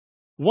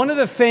One of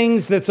the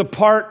things that's a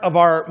part of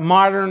our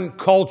modern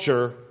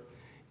culture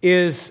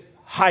is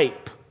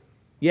hype.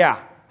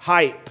 Yeah,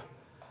 hype.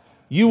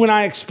 You and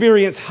I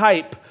experience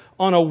hype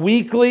on a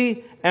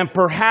weekly and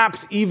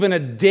perhaps even a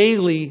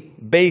daily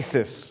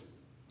basis.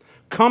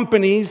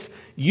 Companies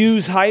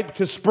use hype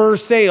to spur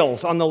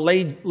sales on the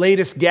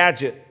latest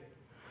gadget.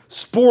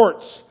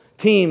 Sports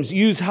teams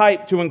use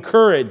hype to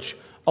encourage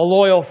a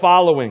loyal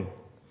following.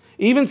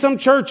 Even some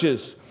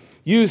churches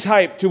use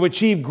hype to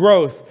achieve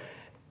growth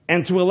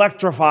and to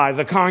electrify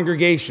the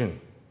congregation.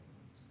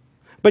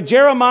 But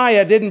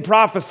Jeremiah didn't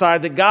prophesy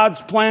that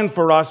God's plan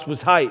for us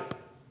was hype.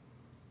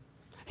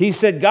 He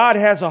said God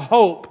has a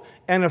hope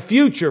and a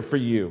future for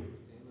you.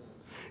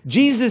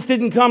 Jesus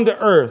didn't come to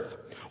earth,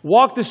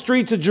 walk the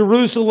streets of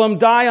Jerusalem,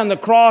 die on the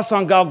cross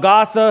on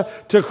Golgotha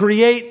to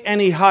create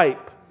any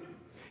hype.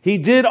 He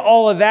did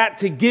all of that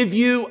to give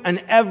you an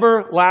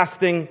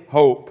everlasting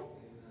hope.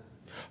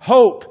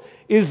 Hope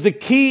is the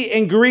key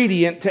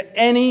ingredient to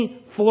any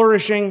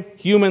flourishing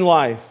human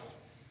life.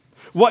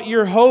 What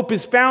your hope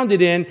is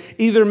founded in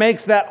either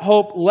makes that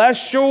hope less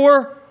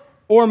sure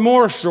or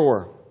more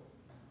sure.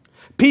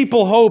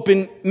 People hope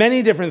in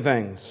many different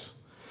things.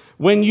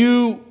 When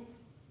you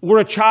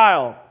were a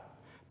child,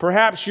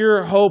 perhaps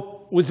your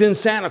hope was in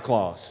Santa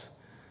Claus.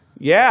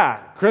 Yeah,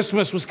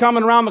 Christmas was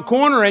coming around the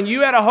corner and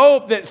you had a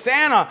hope that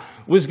Santa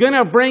was going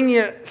to bring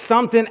you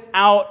something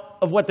out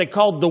of what they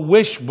called the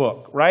wish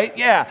book, right?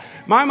 Yeah,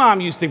 my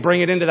mom used to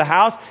bring it into the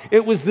house.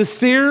 It was the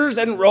Sears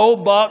and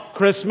Roebuck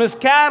Christmas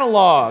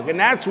catalog, and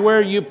that's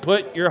where you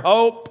put your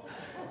hope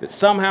that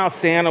somehow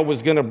Santa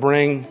was going to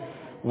bring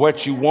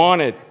what you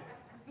wanted.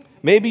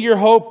 Maybe your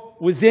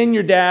hope was in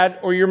your dad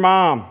or your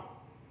mom.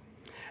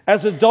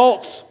 As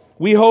adults,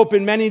 we hope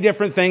in many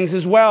different things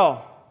as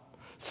well.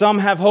 Some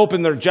have hope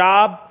in their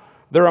job,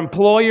 their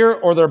employer,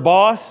 or their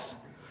boss.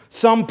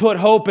 Some put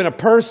hope in a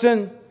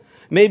person.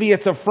 Maybe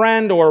it's a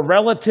friend or a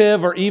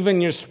relative or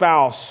even your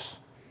spouse.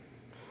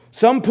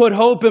 Some put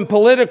hope in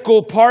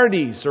political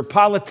parties or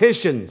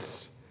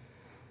politicians.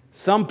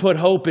 Some put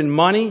hope in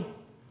money,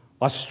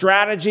 a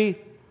strategy,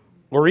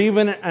 or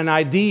even an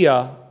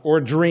idea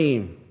or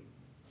dream.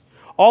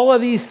 All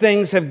of these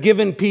things have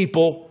given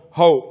people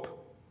hope.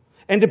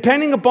 And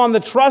depending upon the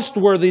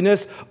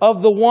trustworthiness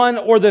of the one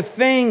or the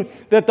thing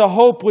that the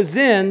hope was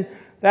in,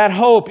 that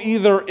hope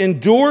either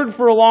endured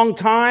for a long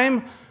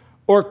time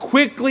or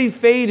quickly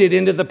faded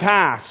into the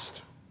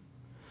past.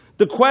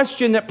 The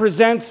question that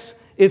presents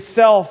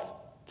itself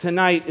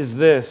tonight is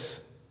this: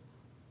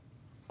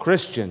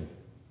 Christian,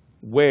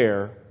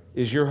 where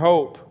is your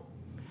hope?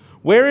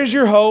 Where is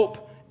your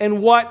hope,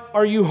 and what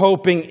are you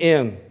hoping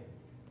in?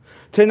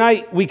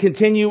 Tonight, we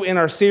continue in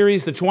our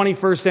series, The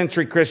 21st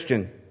Century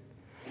Christian.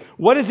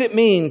 What does it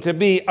mean to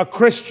be a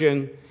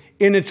Christian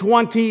in the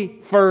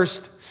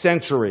 21st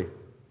century?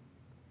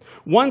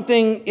 One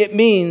thing it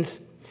means,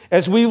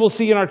 as we will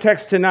see in our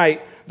text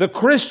tonight, the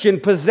Christian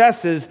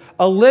possesses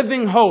a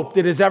living hope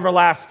that is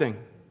everlasting.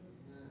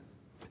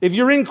 If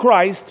you're in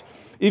Christ,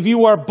 if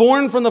you are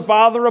born from the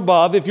Father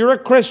above, if you're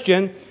a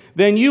Christian,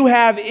 then you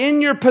have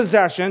in your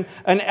possession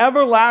an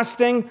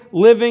everlasting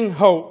living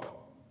hope.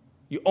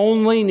 You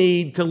only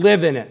need to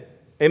live in it.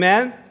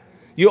 Amen?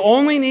 You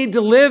only need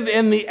to live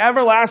in the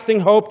everlasting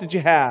hope that you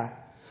have.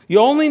 You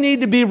only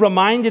need to be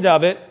reminded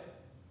of it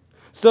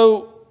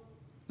so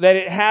that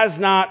it has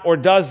not or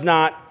does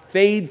not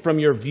fade from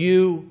your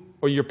view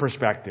or your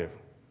perspective.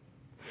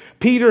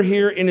 Peter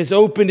here in his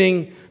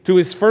opening to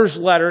his first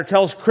letter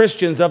tells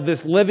Christians of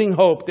this living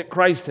hope that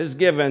Christ has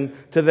given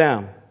to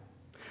them.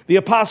 The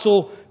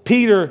Apostle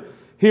Peter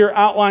here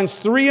outlines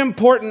three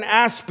important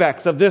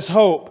aspects of this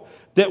hope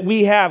that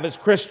we have as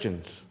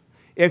Christians.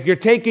 If you're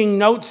taking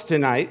notes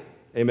tonight,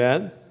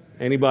 amen?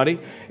 Anybody?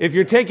 If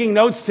you're taking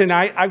notes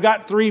tonight, I've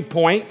got 3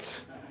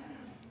 points.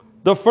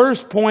 The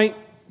first point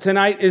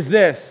tonight is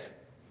this: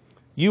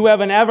 you have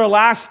an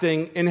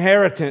everlasting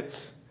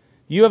inheritance.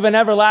 You have an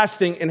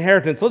everlasting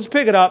inheritance. Let's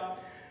pick it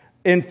up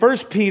in 1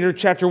 Peter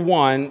chapter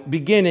 1,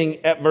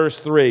 beginning at verse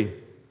 3.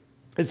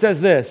 It says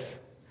this: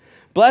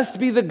 Blessed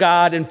be the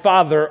God and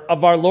Father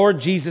of our Lord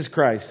Jesus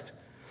Christ,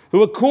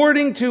 who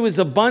according to his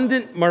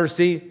abundant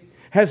mercy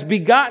has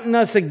begotten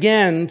us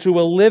again to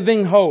a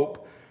living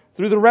hope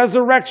through the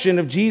resurrection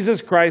of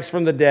Jesus Christ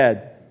from the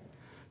dead,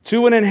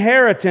 to an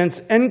inheritance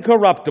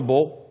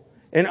incorruptible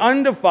and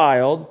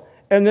undefiled,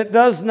 and that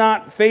does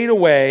not fade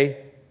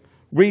away,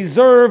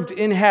 reserved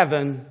in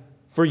heaven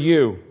for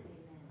you.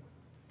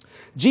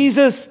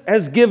 Jesus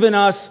has given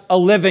us a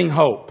living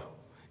hope.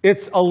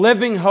 It's a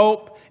living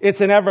hope.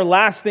 It's an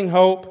everlasting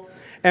hope.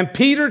 And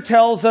Peter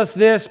tells us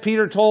this.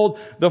 Peter told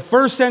the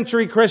first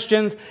century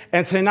Christians,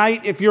 and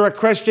tonight, if you're a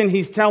Christian,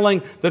 he's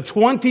telling the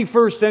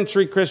 21st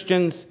century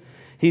Christians,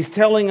 he's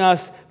telling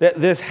us that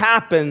this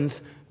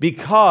happens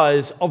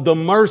because of the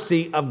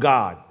mercy of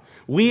God.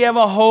 We have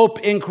a hope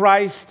in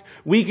Christ.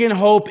 We can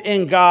hope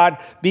in God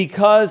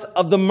because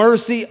of the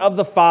mercy of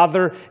the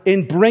Father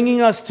in bringing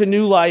us to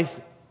new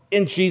life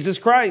in Jesus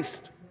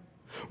Christ.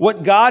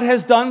 What God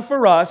has done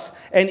for us,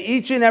 and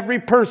each and every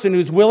person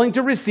who's willing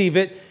to receive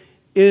it,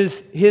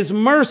 is his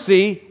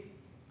mercy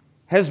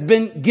has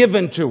been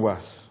given to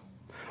us.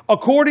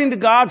 According to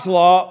God's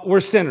law,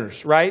 we're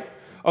sinners, right?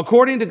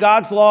 According to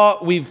God's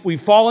law,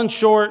 we've fallen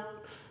short.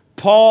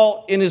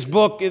 Paul, in his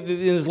book, in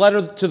his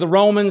letter to the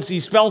Romans, he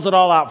spells it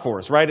all out for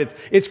us, right?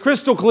 It's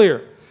crystal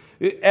clear.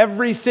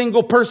 Every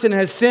single person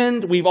has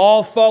sinned. We've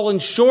all fallen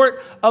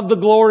short of the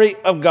glory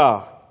of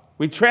God.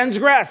 We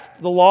transgressed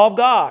the law of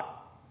God.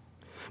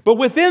 But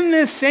within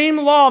this same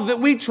law that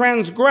we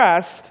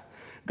transgressed,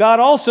 God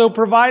also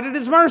provided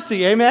his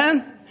mercy.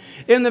 Amen?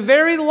 In the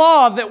very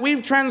law that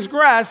we've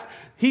transgressed,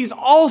 he's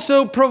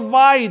also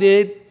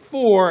provided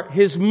for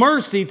his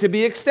mercy to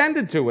be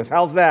extended to us.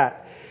 How's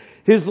that?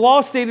 His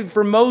law stated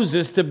for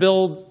Moses to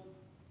build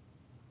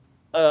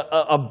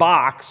a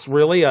box,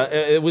 really.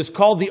 It was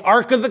called the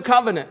Ark of the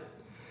Covenant.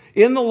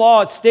 In the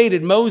law, it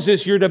stated,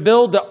 Moses, you're to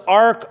build the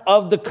Ark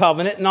of the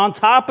Covenant, and on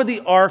top of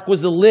the Ark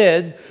was a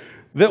lid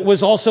that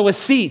was also a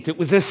seat. It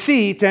was a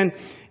seat, and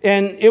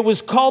it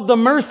was called the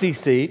mercy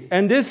seat,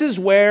 and this is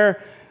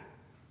where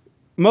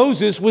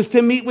Moses was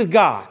to meet with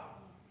God.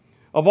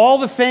 Of all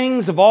the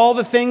things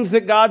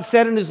that God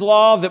said in his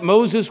law that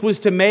Moses was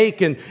to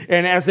make, and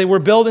as they were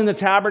building the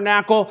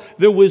tabernacle,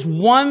 there was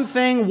one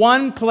thing,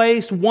 one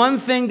place, one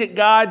thing that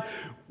God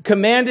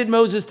commanded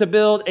Moses to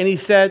build, and he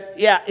said,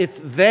 yeah, it's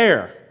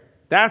there.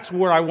 That's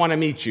where I want to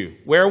meet you.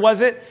 Where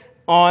was it?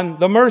 On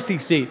the mercy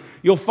seat.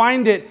 You'll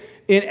find it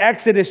in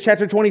Exodus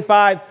chapter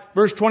 25,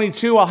 verse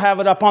 22. I'll have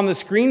it up on the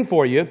screen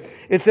for you.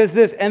 It says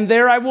this, and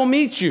there I will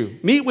meet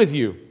with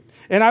you.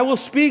 And I will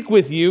speak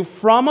with you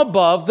from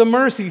above the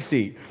mercy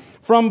seat,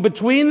 from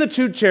between the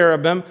two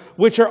cherubim,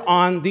 which are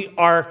on the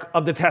ark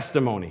of the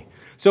testimony.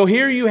 So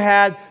here you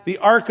had the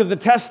ark of the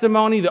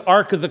testimony, the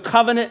ark of the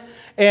covenant,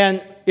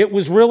 and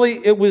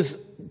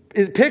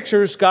it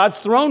pictures God's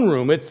throne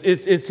room. It's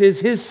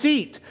his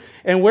seat.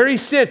 And where he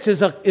sits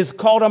is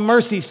called a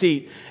mercy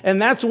seat.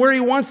 And that's where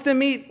he wants to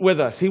meet with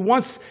us. He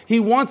wants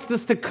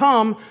us to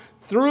come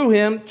through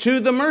him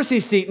to the mercy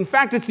seat. In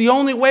fact, it's the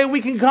only way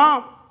we can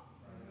come.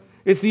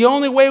 It's the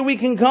only way we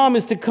can come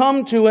is to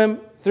come to him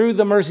through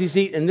the mercy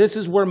seat. And this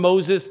is where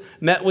Moses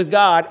met with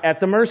God, at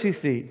the mercy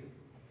seat.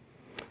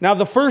 Now,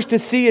 the first to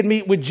see and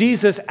meet with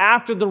Jesus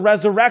after the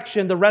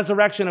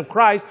resurrection of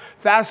Christ,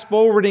 fast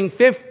forwarding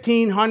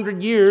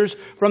 1,500 years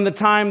from the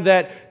time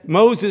that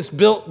Moses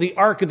built the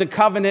Ark of the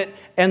Covenant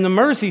and the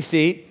mercy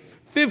seat,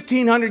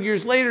 1,500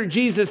 years later,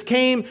 Jesus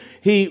came,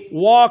 he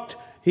walked,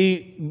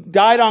 he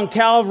died on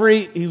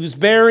Calvary, he was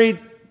buried,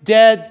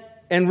 dead,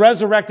 and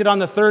resurrected on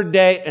the third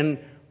day, and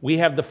we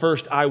have the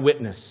first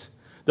eyewitness.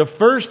 The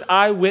first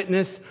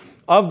eyewitness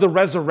of the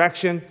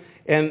resurrection,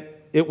 and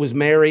it was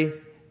Mary.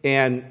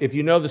 And if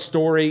you know the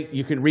story,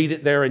 you can read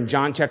it there in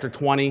John chapter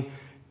 20.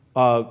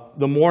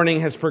 The morning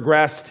has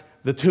progressed.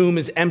 The tomb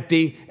is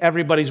empty.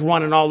 Everybody's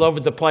running all over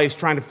the place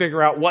trying to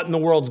figure out what in the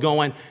world's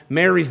going.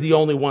 Mary's the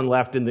only one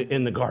left in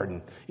the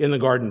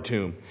garden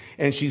tomb.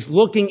 And she's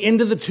looking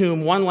into the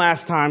tomb one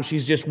last time.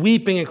 She's just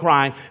weeping and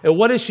crying. And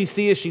what does she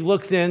see as she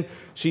looks in?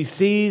 She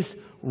sees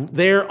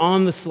there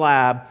on the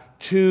slab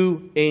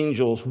 2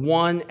 angels,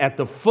 one at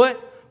the foot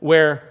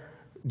where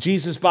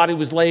Jesus' body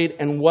was laid,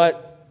 and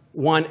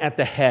one at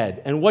the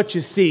head. And what you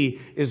see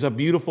is a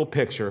beautiful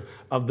picture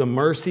of the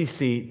mercy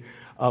seat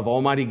of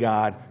Almighty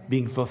God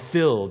being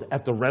fulfilled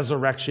at the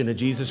resurrection of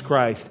Jesus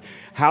Christ.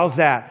 How's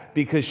that?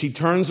 Because she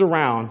turns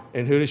around,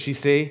 and who does she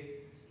see?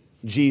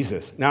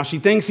 Jesus. Now, she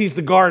thinks he's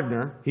the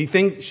gardener. She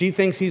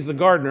thinks he's the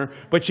gardener,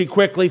 but she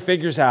quickly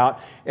figures out,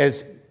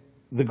 as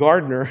the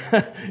gardener,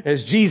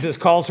 as Jesus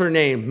calls her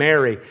name,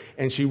 Mary,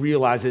 and she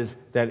realizes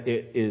that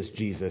it is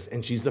Jesus.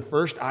 And she's the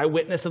first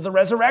eyewitness of the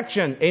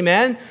resurrection.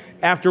 Amen?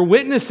 After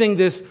witnessing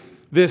this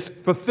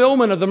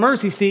fulfillment of the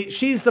mercy seat,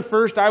 she's the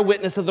first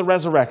eyewitness of the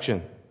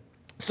resurrection.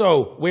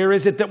 So, where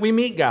is it that we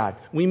meet God?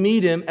 We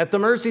meet him at the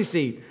mercy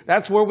seat.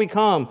 That's where we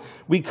come.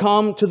 We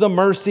come to the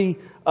mercy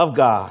of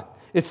God.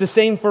 It's the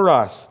same for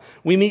us.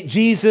 We meet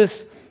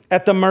Jesus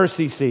at the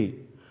mercy seat.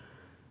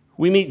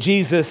 We meet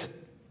Jesus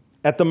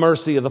at the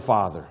mercy of the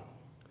Father.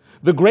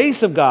 The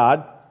grace of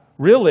God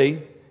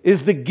really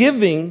is the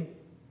giving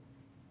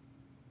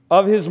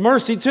of his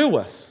mercy to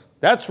us.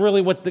 That's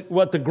really what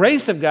the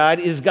grace of God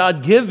is,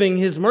 God giving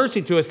his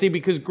mercy to us. See,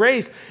 because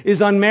grace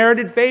is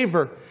unmerited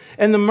favor.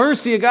 And the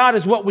mercy of God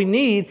is what we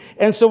need.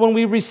 And so when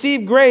we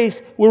receive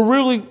grace, we're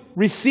really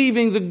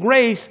receiving the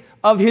grace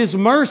of his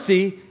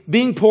mercy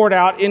being poured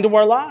out into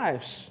our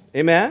lives.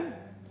 Amen?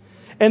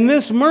 And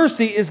this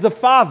mercy is the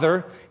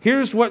Father.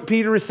 Here's what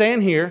Peter is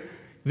saying here.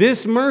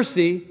 This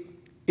mercy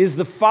is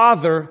the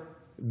Father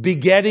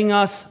begetting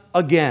us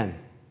again.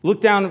 Look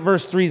down at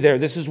verse 3 there.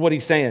 This is what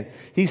he's saying.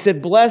 He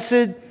said,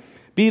 "Blessed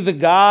be the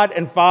God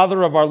and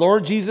Father of our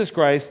Lord Jesus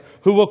Christ,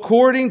 who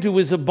according to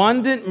his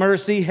abundant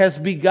mercy has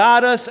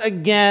begot us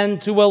again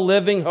to a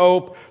living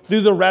hope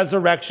through the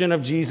resurrection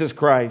of Jesus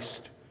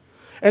Christ."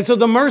 And so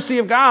the mercy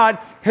of God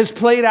has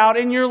played out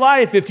in your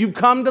life if you've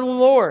come to the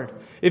Lord.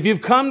 If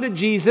you've come to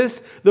Jesus,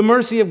 the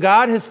mercy of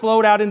God has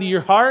flowed out into your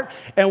heart.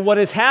 And what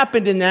has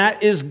happened in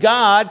that is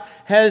God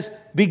has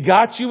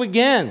begot you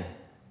again.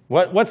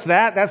 What's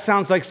that? That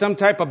sounds like some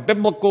type of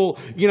biblical,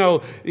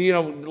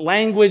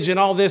 language and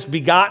all this,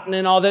 begotten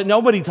and all that.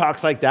 Nobody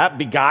talks like that.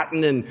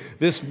 Begotten and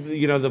this,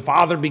 the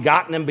Father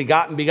begotten and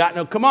begotten.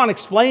 No, come on,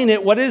 explain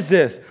it. What is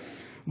this?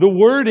 The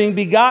wording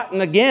begotten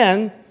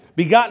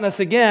us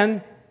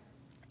again,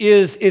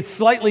 it's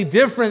slightly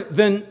different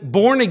than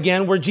born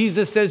again, where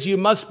Jesus says you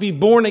must be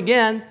born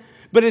again.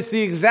 But it's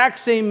the exact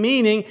same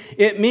meaning.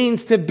 It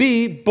means to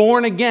be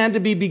born again,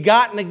 to be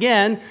begotten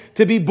again,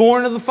 to be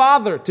born of the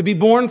Father, to be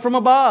born from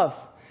above.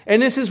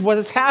 And this is what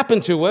has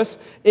happened to us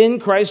in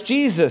Christ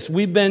Jesus.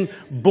 We've been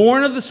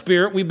born of the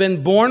Spirit. We've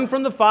been born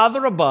from the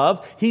Father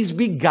above. He's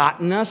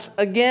begotten us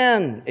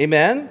again.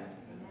 Amen?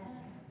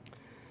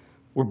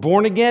 We're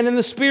born again in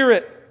the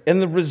Spirit. And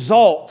the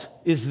result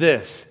is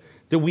this,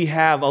 that we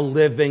have a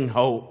living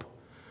hope.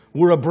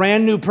 We're a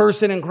brand new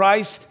person in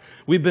Christ.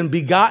 We've been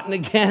begotten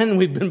again.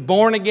 We've been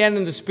born again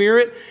in the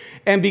Spirit.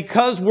 And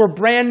because we're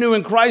brand new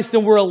in Christ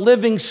and we're a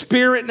living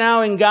spirit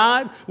now in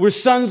God, we're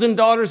sons and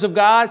daughters of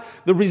God,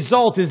 the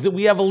result is that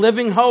we have a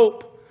living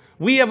hope.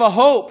 We have a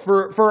hope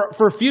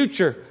for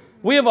future.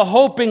 We have a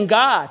hope in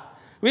God.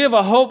 We have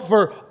a hope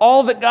for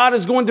all that God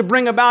is going to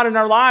bring about in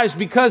our lives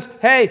because,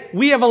 hey,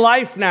 we have a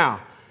life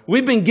now.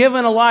 We've been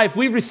given a life.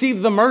 We've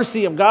received the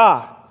mercy of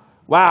God.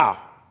 Wow.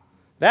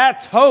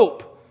 That's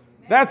hope.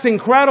 That's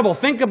incredible.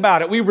 Think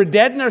about it. We were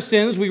dead in our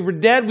sins. We were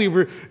dead. We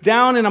were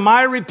down in a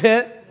miry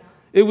pit.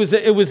 It was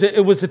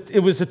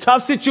a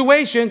tough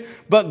situation,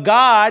 but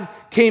God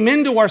came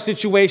into our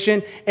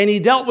situation and He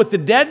dealt with the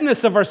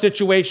deadness of our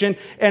situation.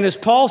 And as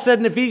Paul said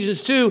in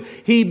Ephesians 2,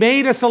 He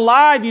made us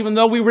alive even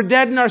though we were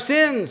dead in our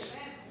sins.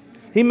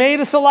 He made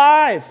us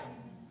alive.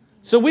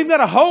 So we've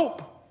got a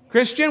hope,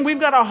 Christian. We've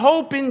got a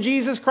hope in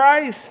Jesus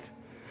Christ.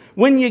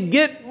 When you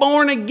get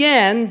born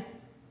again,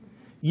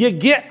 you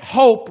get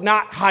hope,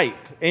 not hype.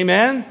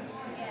 Amen?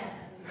 Yes.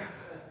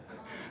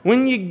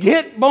 When you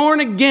get born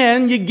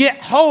again, you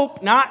get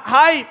hope, not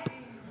hype.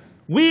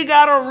 We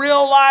got a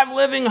real, live,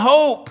 living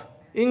hope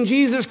in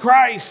Jesus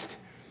Christ.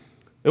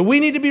 And we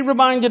need to be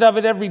reminded of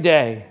it every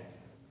day.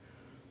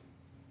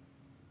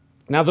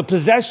 Now, the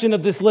possession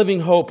of this living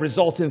hope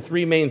results in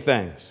three main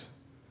things.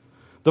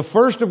 The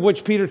first of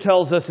which Peter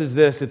tells us is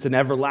this: it's an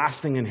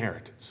everlasting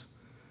inheritance.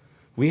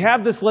 We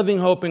have this living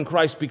hope in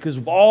Christ because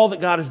of all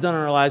that God has done in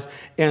our lives.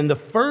 And the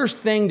first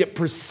thing that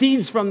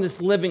proceeds from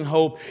this living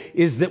hope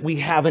is that we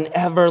have an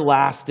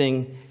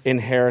everlasting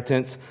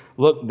inheritance.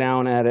 Look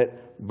down at it,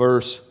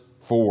 verse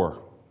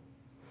 4.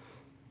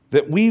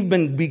 That we've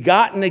been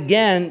begotten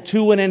again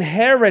to an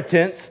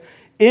inheritance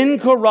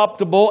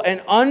incorruptible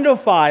and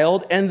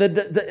undefiled, and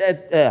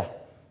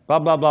blah,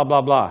 blah, blah,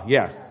 blah, blah.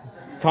 Yeah,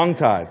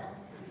 tongue-tied.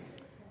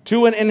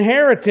 To an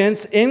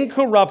inheritance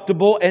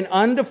incorruptible and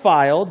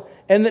undefiled,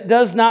 and that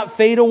does not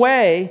fade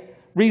away,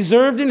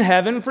 reserved in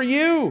heaven for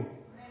you.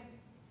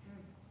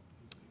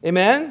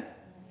 Amen?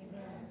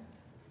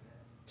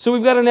 So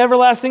we've got an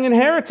everlasting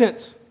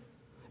inheritance.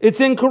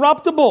 It's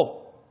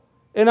incorruptible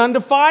and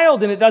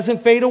undefiled, and it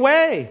doesn't fade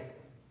away.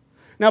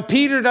 Now,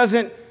 Peter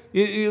doesn't,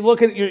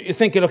 you're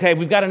thinking, okay,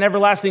 we've got an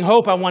everlasting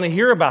hope. I want to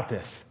hear about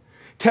this.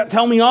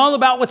 Tell me all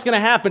about what's going to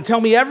happen. Tell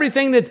me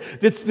everything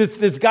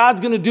that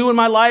God's going to do in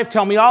my life.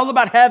 Tell me all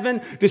about heaven.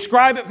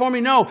 Describe it for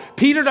me. No,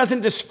 Peter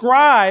doesn't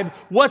describe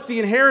what the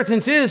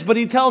inheritance is, but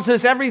he tells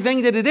us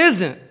everything that it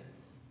isn't.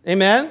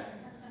 Amen?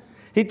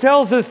 He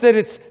tells us that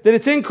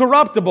it's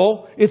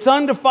incorruptible, it's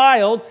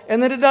undefiled,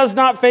 and that it does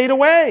not fade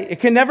away. It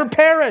can never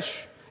perish.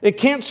 It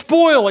can't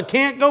spoil. It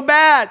can't go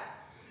bad.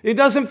 It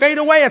doesn't fade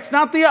away. It's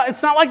not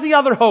like the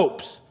other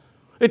hopes.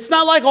 It's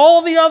not like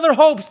all the other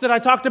hopes that I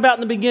talked about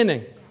in the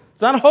beginning.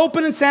 It's not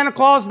hoping in Santa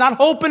Claus, not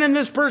hoping in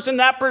this person,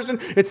 that person.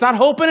 It's not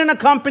hoping in a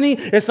company.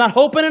 It's not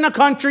hoping in a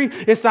country.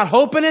 It's not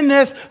hoping in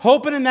this,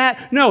 hoping in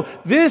that. No,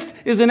 this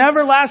is an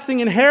everlasting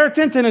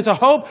inheritance, and it's a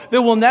hope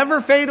that will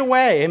never fade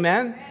away.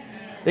 Amen?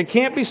 It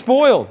can't be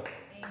spoiled.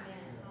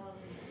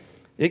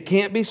 It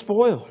can't be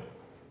spoiled.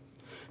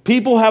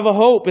 People have a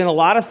hope in a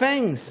lot of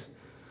things.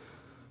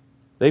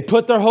 They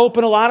put their hope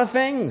in a lot of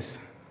things.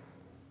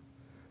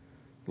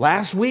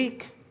 Last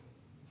week,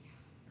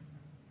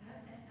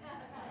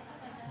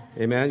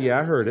 amen. Yeah,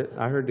 I heard it.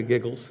 I heard the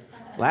giggles.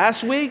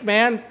 Last week,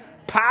 man,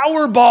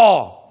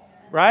 Powerball,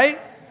 right?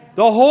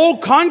 The whole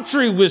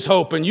country was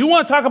hoping. You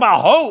want to talk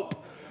about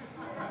hope?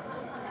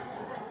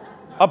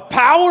 A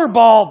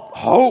Powerball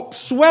hope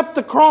swept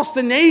across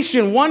the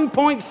nation.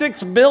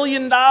 $1.6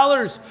 billion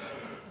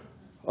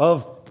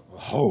of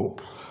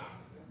hope.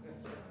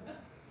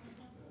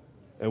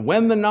 And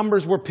when the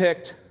numbers were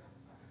picked,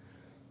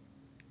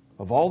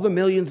 of all the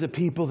millions of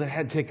people that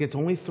had tickets,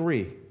 only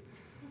 3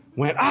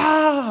 went,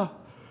 I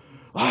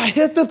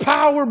hit the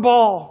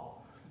Powerball.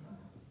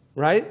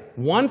 Right?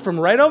 One from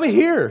right over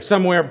here,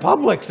 somewhere,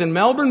 Publix in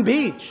Melbourne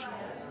Beach.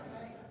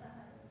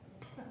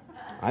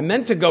 I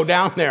meant to go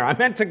down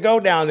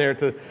there.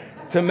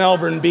 To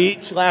Melbourne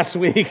Beach last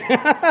week.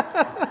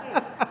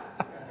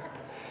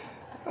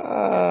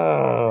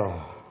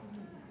 Oh.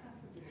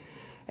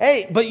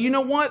 Hey, but you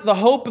know what? The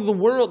hope of the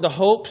world, the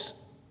hopes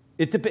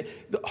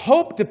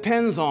Hope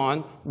depends on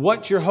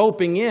what you're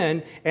hoping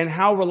in and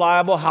how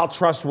reliable, how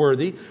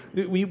trustworthy.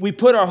 We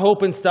put our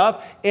hope in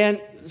stuff,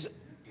 and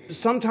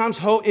sometimes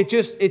hope, it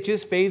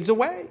just fades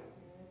away.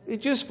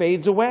 It just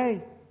fades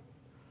away.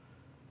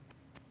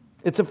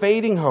 It's a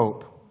fading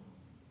hope.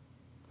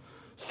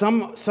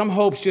 Some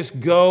hopes just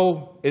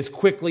go as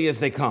quickly as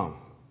they come.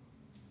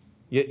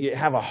 You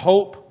have a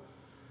hope.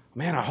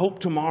 Man, I hope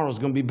tomorrow is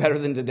going to be better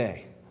than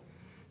today.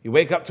 You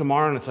wake up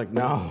tomorrow and it's like,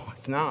 no,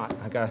 it's not.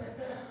 I got,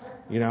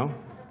 and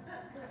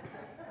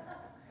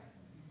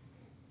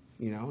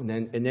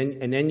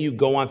then you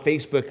go on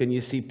Facebook and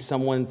you see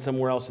someone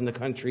somewhere else in the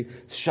country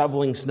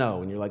shoveling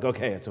snow, and you're like,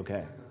 okay, it's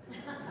okay.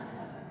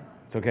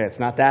 It's okay. It's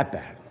not that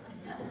bad.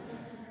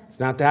 It's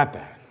not that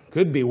bad.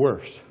 Could be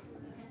worse.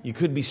 You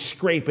could be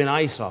scraping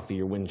ice off of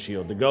your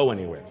windshield to go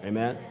anywhere.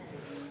 Amen?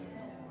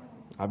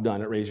 I've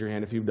done it. Raise your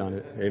hand if you've done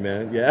it.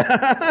 Amen?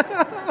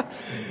 Yeah.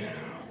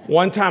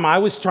 One time I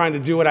was trying to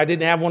do it. I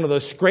didn't have one of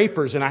those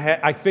scrapers, and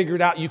I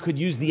figured out you could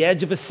use the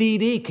edge of a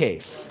CD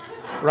case,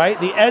 right?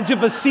 The edge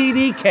of a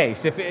CD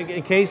case.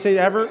 In case it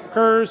ever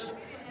occurs,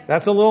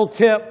 that's a little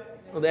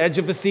tip. The edge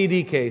of a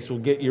CD case will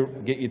get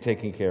you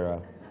taken care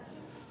of.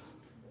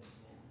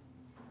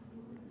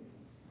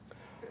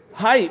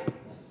 Hype.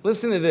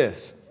 Listen to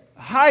this.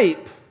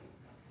 Hype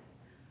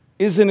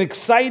is an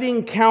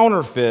exciting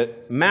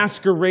counterfeit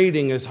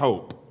masquerading as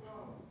hope.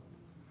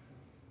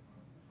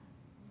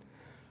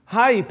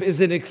 Hype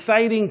is an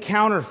exciting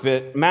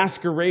counterfeit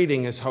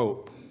masquerading as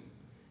hope.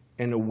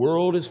 And the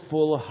world is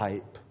full of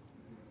hype.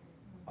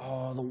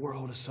 Oh, the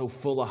world is so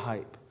full of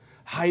hype.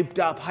 Hyped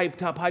up,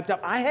 hyped up, hyped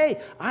up.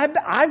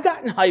 I've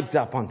gotten hyped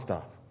up on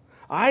stuff.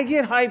 I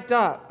get hyped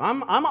up.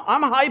 I'm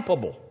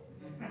hypeable.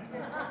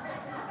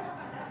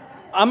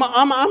 I'm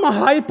a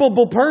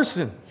hypeable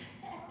person.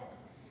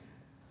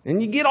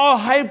 And you get all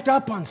hyped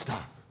up on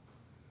stuff.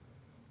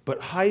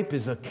 But hype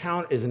is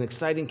an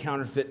exciting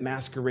counterfeit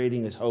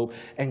masquerading as hope.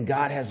 And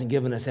God hasn't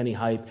given us any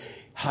hype.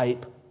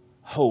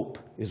 Hope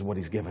is what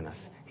He's given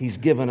us. He's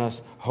given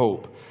us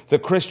hope. The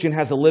Christian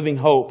has a living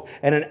hope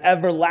and an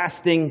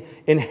everlasting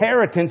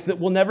inheritance that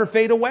will never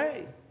fade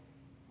away.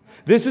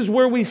 This is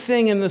where we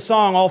sing in the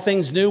song, All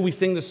Things New. We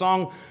sing the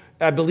song,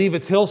 I believe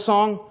it's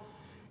Hillsong.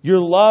 Your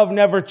love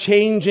never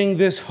changing,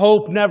 this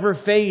hope never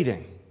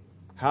fading.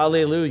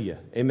 Hallelujah.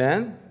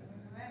 Amen?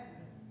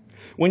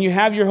 When you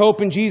have your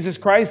hope in Jesus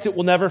Christ, it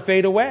will never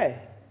fade away.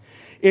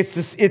 It's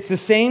the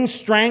same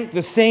strength,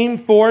 the same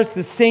force,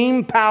 the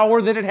same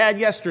power that it had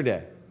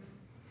yesterday.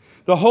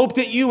 The hope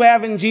that you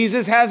have in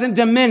Jesus hasn't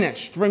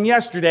diminished from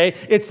yesterday.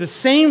 It's the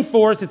same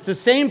force, it's the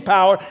same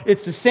power,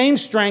 it's the same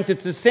strength,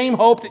 it's the same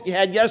hope that you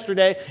had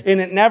yesterday,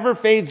 and it never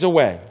fades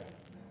away.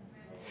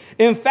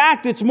 In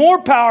fact, it's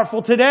more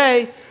powerful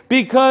today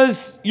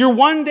because you're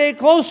one day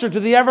closer to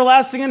the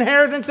everlasting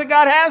inheritance that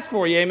God has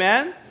for you.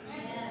 Amen?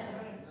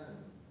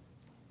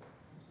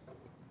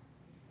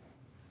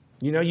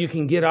 You know, you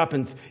can get up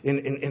in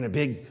a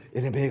big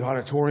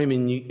auditorium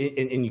and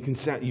you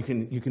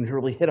can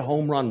really hit a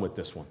home run with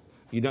this one.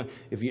 You don't,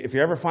 if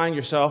you ever find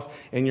yourself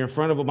and you're in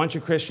front of a bunch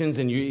of Christians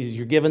and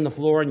you're given the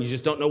floor and you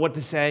just don't know what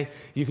to say,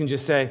 you can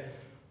just say,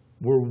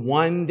 "We're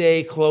one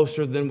day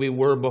closer than we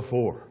were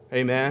before."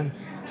 Amen?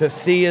 To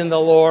seeing the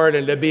Lord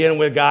and to being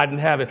with God in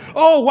heaven.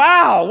 Oh,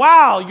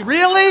 wow,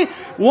 really?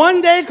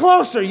 One day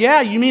closer.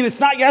 Yeah, you mean it's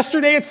not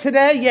yesterday, it's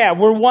today? Yeah,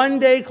 we're one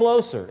day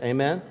closer.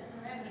 Amen?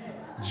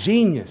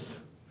 Genius.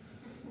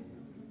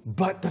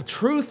 But the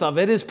truth of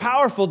it is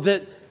powerful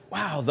that,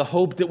 wow, the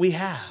hope that we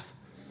have.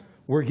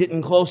 We're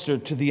getting closer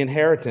to the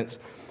inheritance.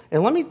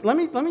 And let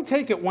me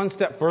take it one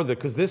step further,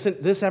 because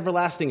this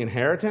everlasting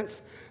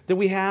inheritance that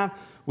we have,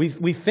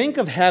 we think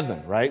of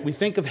heaven, right? We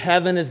think of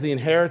heaven as the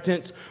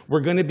inheritance.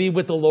 We're going to be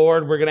with the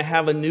Lord. We're going to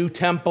have a new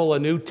temple, a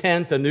new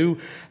tent, a new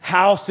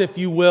house, if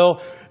you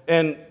will.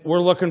 And we're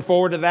looking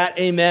forward to that.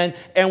 Amen.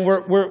 And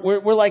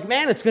we're like,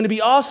 man, it's going to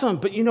be awesome.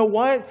 But you know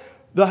what?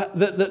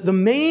 The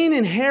main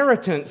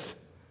inheritance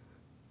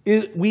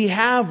we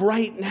have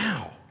right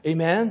now.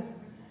 Amen.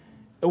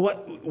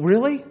 What,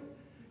 really?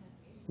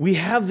 We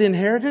have the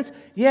inheritance?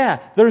 Yeah,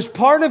 there's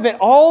part of it,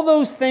 all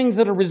those things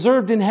that are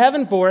reserved in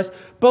heaven for us,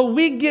 but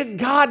we get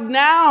God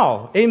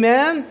now.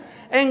 Amen?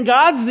 And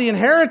God's the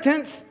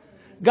inheritance.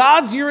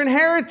 God's your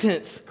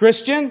inheritance,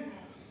 Christian.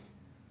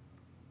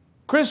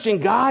 Christian,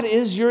 God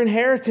is your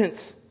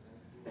inheritance.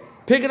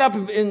 Pick it up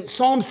in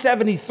Psalm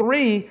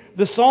 73.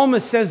 The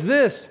psalmist says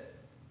this.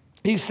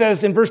 He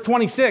says in verse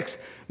 26,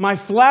 "My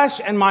flesh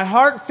and my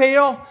heart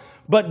fail,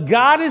 but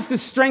God is the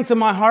strength of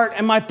my heart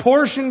and my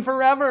portion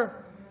forever."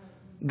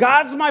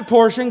 God's my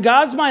portion.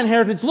 God's my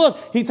inheritance. Look,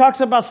 he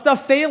talks about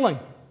stuff failing.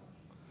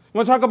 You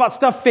want to talk about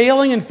stuff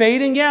failing and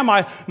fading? Yeah,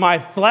 my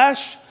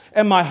flesh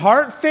and my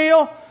heart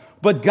fail,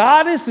 but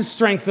God is the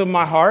strength of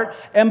my heart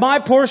and my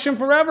portion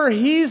forever.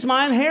 He's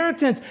my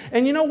inheritance.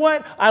 And you know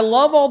what? I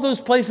love all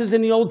those places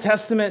in the Old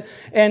Testament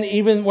and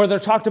even where they're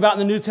talked about in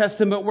the New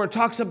Testament where it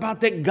talks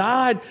about that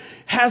God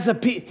has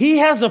He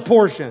has a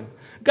portion.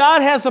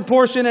 God has a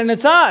portion and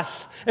it's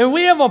us. And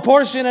we have a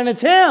portion and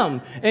it's Him.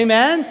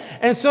 Amen?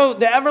 And so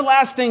the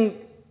everlasting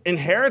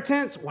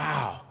inheritance?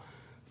 Wow.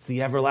 It's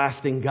the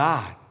everlasting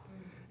God.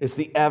 It's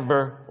the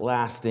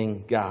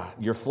everlasting God.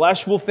 Your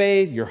flesh will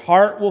fade, your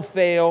heart will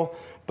fail,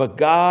 but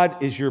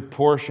God is your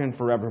portion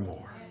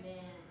forevermore. Amen.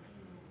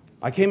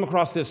 I came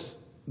across this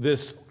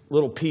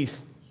little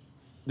piece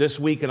this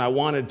week, and I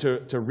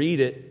wanted to read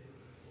it.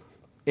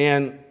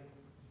 And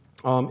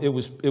it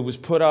was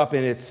put up,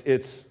 and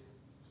it's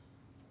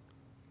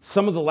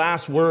some of the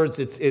last words.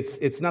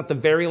 It's not the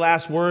very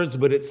last words,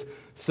 but it's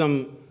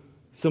some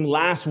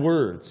last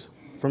words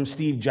from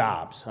Steve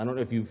Jobs. I don't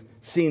know if you've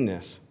seen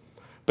this,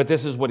 but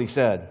this is what he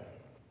said.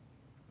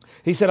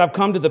 He said, "I've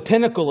come to the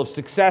pinnacle of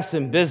success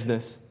in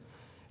business.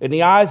 In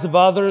the eyes of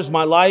others,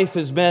 my life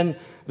has been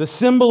the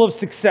symbol of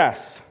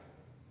success.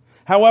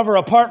 However,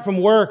 apart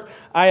from work,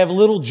 I have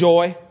little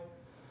joy.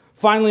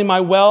 Finally,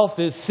 my wealth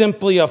is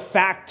simply a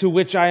fact to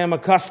which I am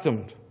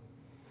accustomed.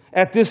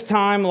 At this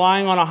time,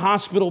 lying on a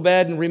hospital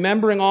bed and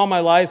remembering all my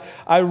life,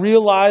 I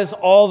realize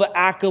all the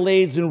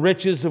accolades and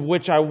riches of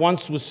which I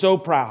once was so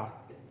proud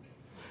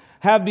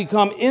have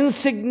become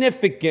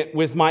insignificant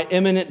with my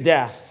imminent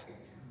death.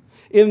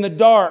 In the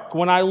dark,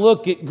 when I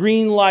look at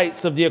green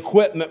lights of the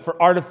equipment for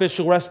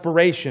artificial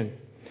respiration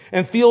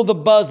and feel the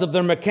buzz of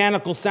their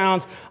mechanical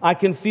sounds, I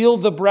can feel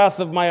the breath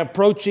of my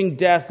approaching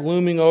death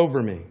looming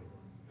over me.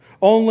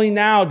 Only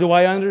now do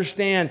I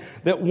understand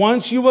that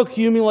once you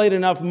accumulate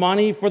enough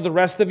money for the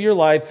rest of your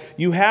life,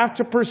 you have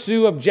to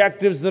pursue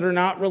objectives that are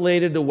not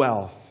related to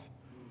wealth.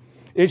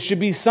 It should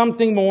be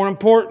something more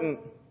important.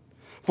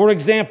 For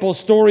example,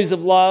 stories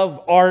of love,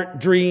 art,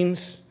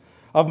 dreams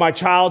of my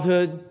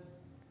childhood.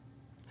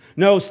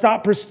 No,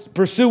 stop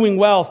pursuing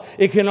wealth.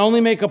 It can only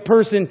make a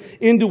person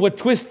into a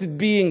twisted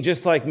being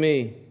just like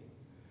me.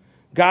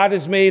 God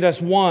has made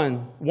us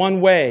one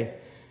way.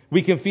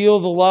 We can feel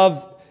the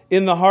love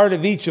in the heart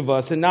of each of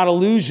us and not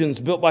illusions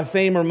built by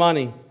fame or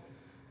money.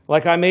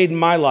 Like I made in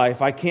my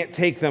life, I can't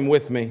take them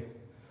with me.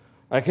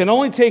 I can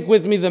only take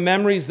with me the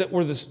memories that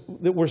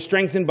were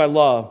strengthened by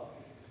love.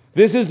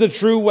 This is the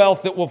true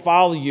wealth that will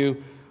follow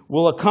you,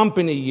 will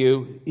accompany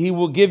you. He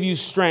will give you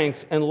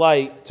strength and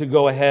light to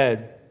go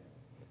ahead."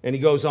 And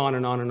he goes on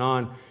and on and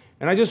on.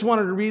 And I just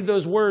wanted to read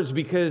those words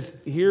because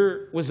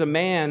here was a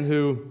man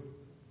who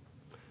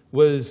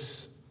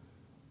was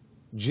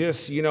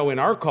just, in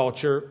our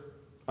culture,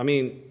 I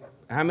mean,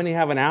 how many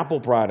have an Apple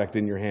product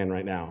in your hand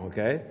right now,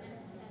 okay?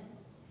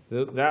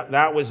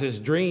 That was his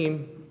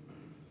dream.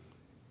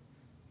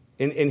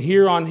 And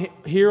here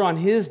on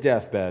his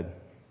deathbed,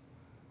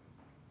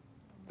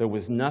 there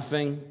was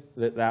nothing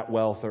that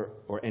wealth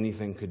or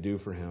anything could do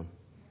for him.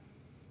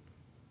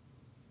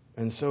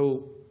 And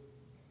so,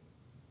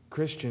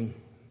 Christian,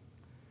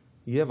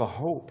 you have a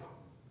hope.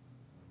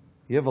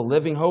 You have a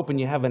living hope, and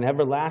you have an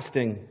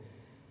everlasting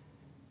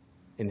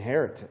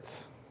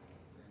inheritance.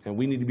 And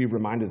we need to be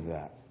reminded of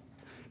that.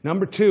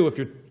 Number 2, if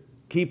you're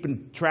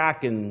keeping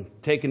track and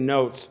taking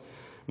notes,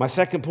 my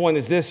second point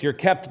is this: you're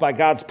kept by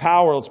God's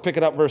power. Let's pick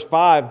it up, verse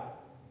 5.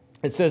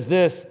 It says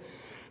this: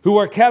 "Who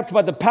are kept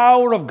by the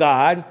power of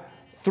God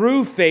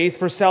through faith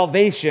for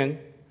salvation,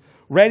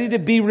 ready to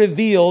be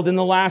revealed in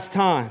the last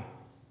time.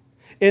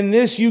 In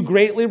this you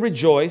greatly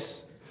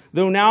rejoice,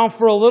 though now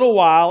for a little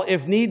while,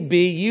 if need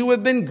be, you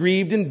have been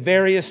grieved in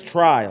various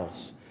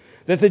trials,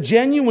 that the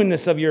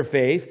genuineness of your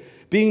faith,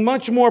 being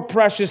much more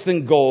precious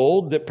than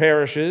gold that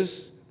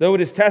perishes, though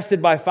it is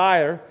tested by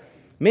fire,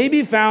 may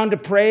be found to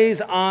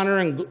praise, honor,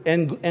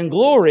 and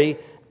glory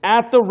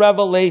at the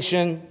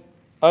revelation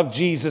of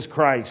Jesus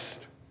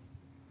Christ."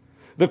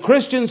 The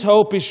Christian's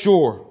hope is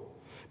sure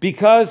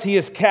because he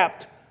is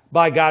kept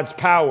by God's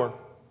power.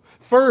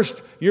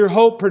 First, your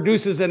hope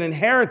produces an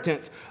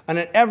inheritance, an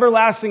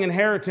everlasting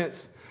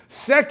inheritance.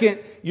 Second,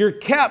 you're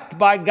kept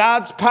by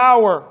God's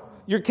power.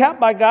 You're kept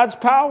by God's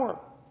power.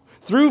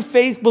 Through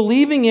faith,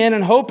 believing in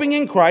and hoping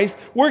in Christ,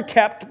 we're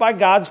kept by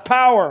God's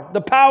power,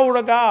 the power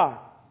of God.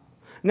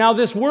 Now,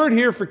 this word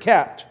here for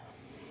kept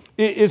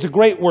is a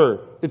great word.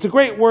 It's a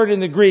great word in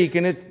the Greek,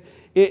 and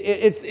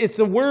it's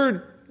a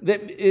word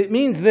that it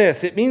means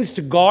this. It means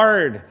to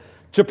guard,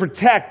 to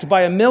protect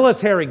by a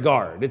military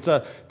guard. It's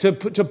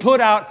to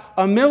put out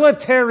a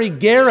military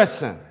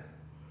garrison,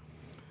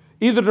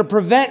 either to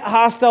prevent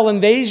hostile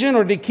invasion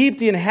or to keep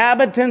the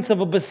inhabitants of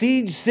a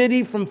besieged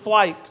city from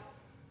flight.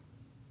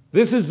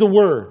 This is the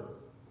word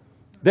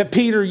that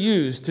Peter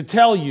used to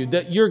tell you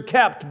that you're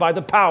kept by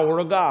the power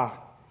of God.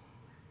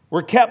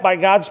 We're kept by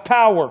God's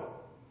power.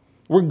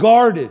 We're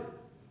guarded.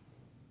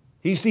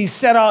 He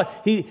set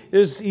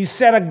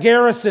a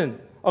garrison,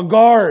 a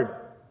guard,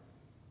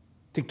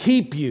 to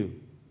keep you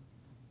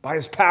by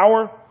his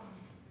power.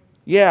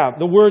 Yeah,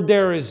 the word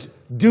there is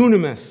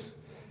dunamis.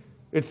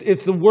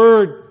 It's the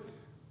word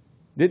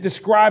that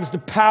describes the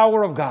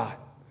power of God.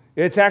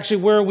 It's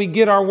actually where we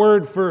get our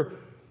word for,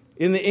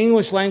 in the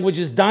English language,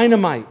 is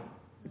dynamite.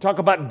 We talk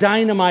about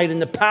dynamite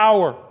and the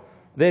power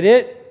that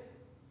it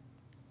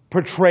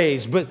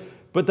portrays, but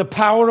the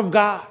power of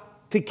God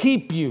to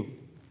keep you.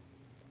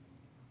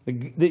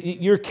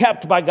 You're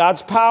kept by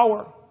God's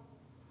power.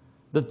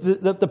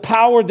 The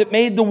power that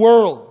made the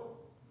world.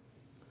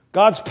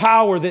 God's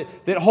power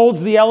that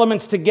holds the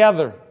elements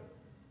together.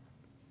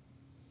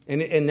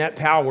 And that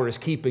power is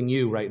keeping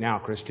you right now,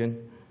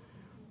 Christian.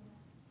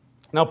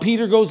 Now,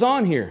 Peter goes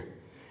on here,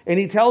 and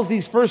he tells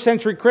these first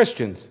century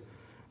Christians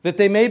that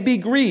they may be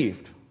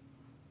grieved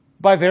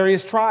by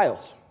various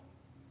trials.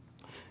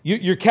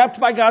 You're kept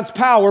by God's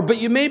power, but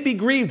you may be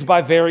grieved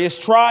by various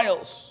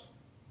trials.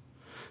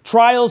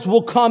 Trials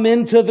will come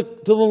into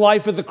the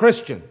life of the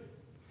Christian.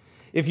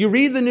 If you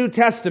read the New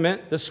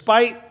Testament,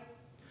 despite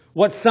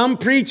what some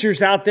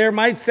preachers out there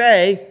might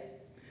say,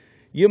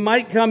 you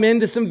might come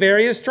into some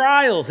various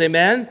trials.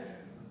 Amen?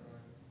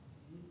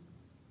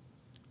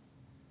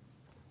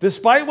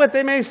 Despite what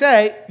they may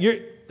say,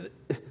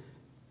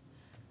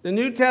 the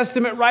New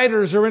Testament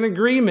writers are in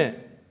agreement.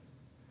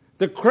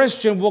 The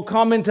Christian will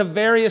come into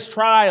various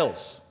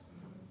trials.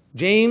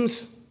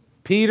 James,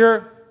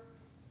 Peter,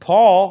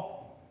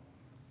 Paul,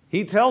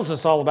 he tells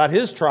us all about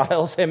his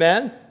trials.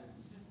 Amen?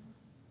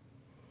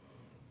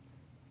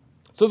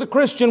 So the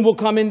Christian will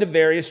come into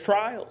various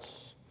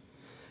trials.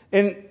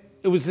 And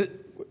it was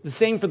the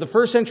same for the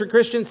first century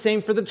Christian,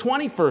 same for the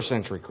 21st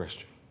century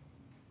Christian.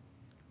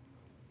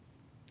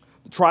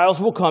 The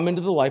trials will come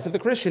into the life of the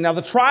Christian. Now,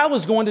 the trial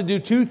is going to do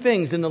two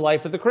things in the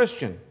life of the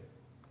Christian.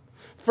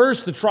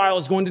 First, the trial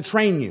is going to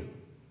train you.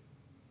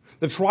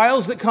 The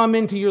trials that come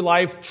into your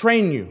life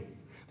train you.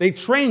 They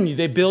train you.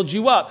 They build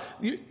you up.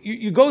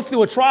 You go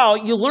through a trial,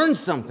 you learn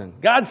something.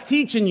 God's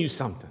teaching you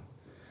something.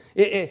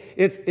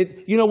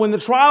 When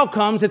the trial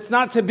comes, it's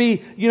not to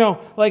be,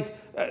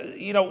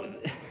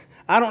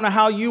 I don't know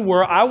how you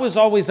were. I was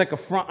always like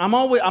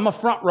I'm a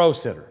front row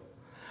sitter.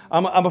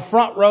 I'm a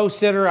front row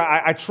sitter.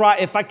 I try,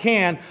 if I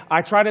can,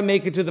 I try to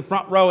make it to the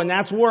front row, and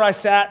that's where I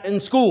sat in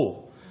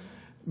school.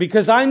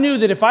 Because I knew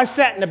that if I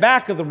sat in the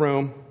back of the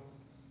room,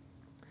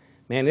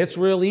 man, it's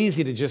real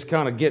easy to just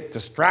kind of get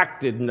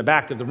distracted in the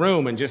back of the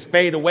room and just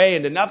fade away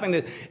into nothing.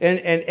 And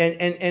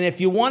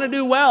if you want to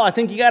do well, I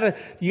think you got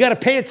to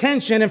pay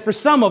attention. And for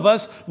some of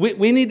us,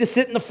 we need to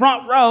sit in the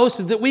front row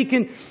so that we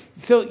can,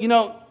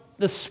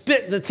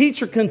 the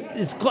teacher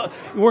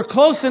we're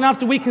close enough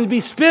that we can be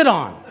spit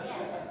on.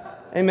 Yes.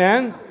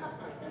 Amen.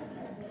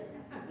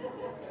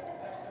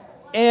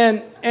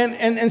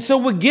 And so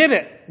we'll get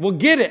it. We'll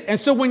get it. And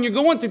so when you're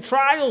going through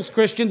trials,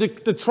 Christian,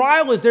 the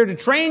trial is there to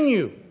train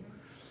you.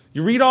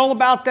 You read all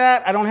about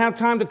that. I don't have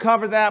time to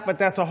cover that, but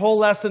that's a whole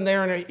lesson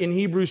there in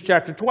Hebrews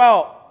chapter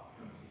 12.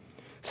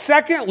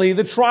 Secondly,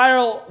 the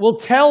trial will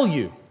tell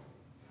you.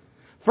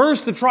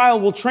 First, the trial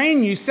will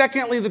train you.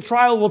 Secondly, the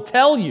trial will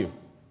tell you.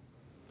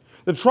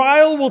 The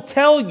trial will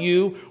tell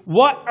you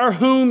what or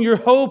whom your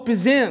hope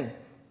is in.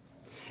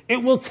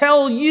 It will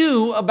tell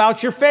you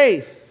about your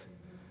faith.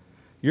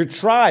 Your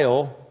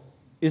trial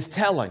is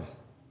telling.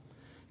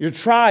 Your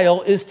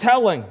trial is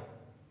telling.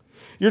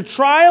 Your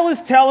trial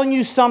is telling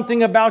you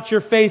something about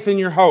your faith and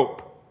your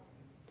hope.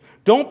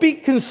 Don't be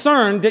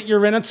concerned that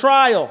you're in a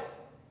trial.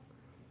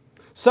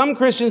 Some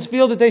Christians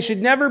feel that they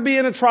should never be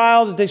in a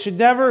trial, that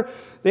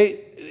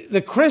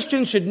the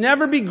Christian should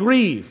never be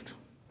grieved.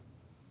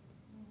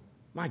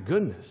 My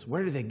goodness,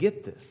 where do they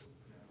get this?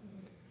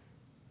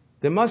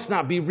 They must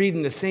not be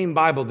reading the same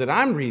Bible that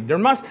I'm reading.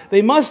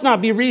 They must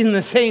not be reading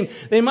the same.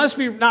 They must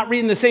be not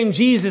reading the same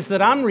Jesus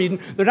that I'm reading.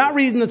 They're not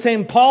reading the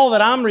same Paul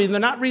that I'm reading. They're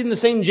not reading the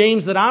same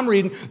James that I'm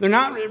reading. They're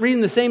not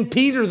reading the same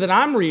Peter that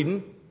I'm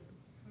reading.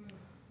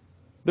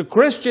 The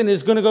Christian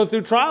is going to go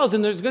through trials,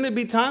 and there's going to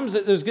be times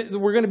that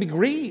we're going to be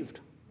grieved.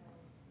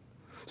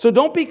 So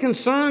don't be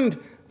concerned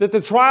that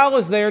the trial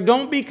is there.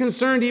 Don't be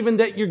concerned even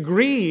that you're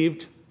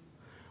grieved.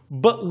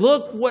 But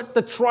look what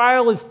the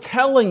trial is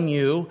telling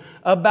you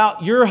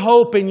about your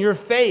hope and your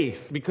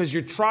faith, because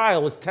your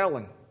trial is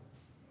telling.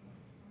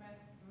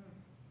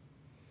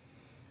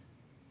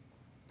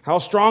 How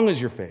strong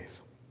is your faith?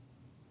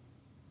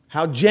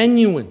 How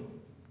genuine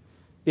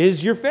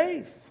is your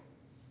faith?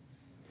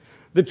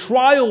 The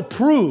trial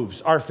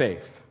proves our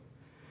faith.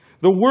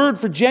 The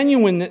word for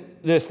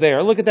genuineness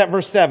there, look at that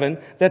verse 7,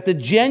 that the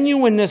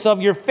genuineness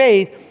of your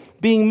faith,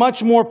 being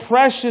much more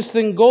precious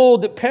than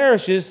gold that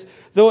perishes,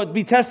 though it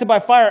be tested by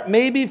fire, it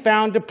may be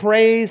found to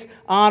praise,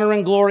 honor,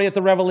 and glory at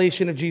the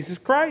revelation of Jesus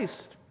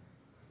Christ.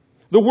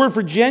 The word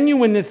for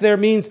genuineness there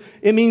means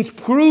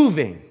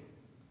proving.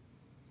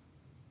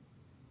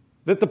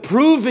 That the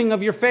proving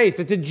of your faith,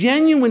 that the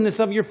genuineness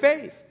of your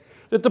faith,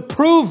 that the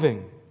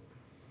proving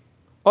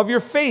of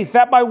your faith,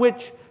 that by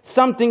which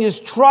something is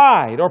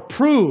tried or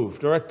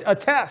proved or a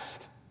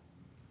test.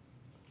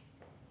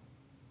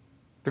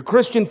 The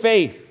Christian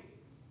faith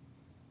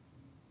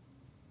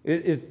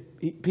is,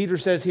 Peter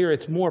says here,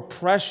 it's more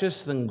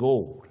precious than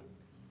gold.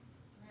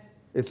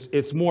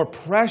 It's more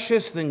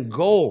precious than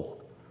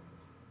gold.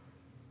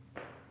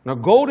 Now,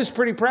 gold is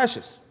pretty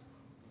precious.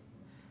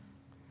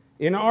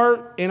 In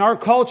our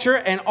culture,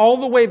 and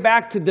all the way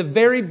back to the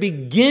very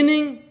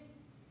beginning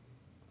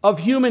of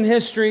human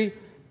history,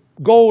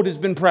 gold has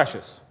been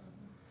precious.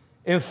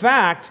 In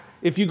fact,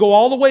 if you go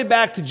all the way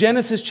back to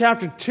Genesis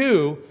chapter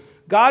 2,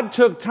 God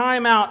took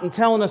time out and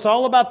telling us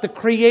all about the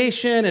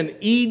creation and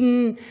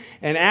Eden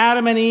and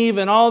Adam and Eve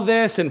and all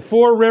this and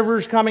 4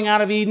 rivers coming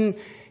out of Eden.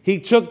 He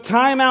took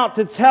time out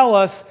to tell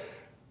us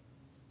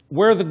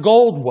where the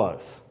gold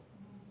was.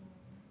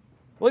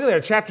 Look at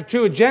there, chapter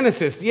 2 of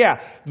Genesis. Yeah,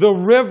 the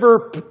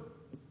river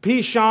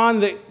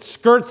Pishon that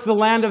skirts the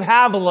land of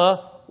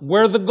Havilah,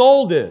 where the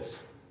gold is.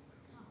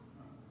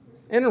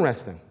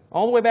 Interesting.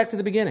 All the way back to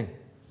the beginning.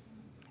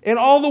 And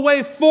all the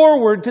way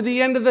forward to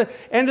the end of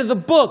the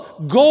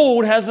book,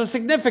 gold has a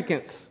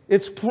significance.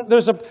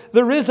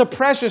 There is a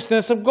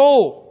preciousness of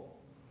gold.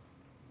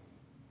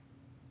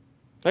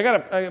 I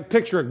got a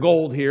picture of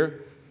gold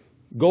here.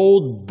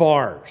 Gold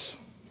bars,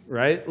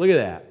 right? Look at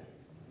that.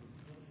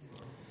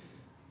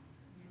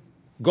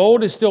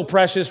 Gold is still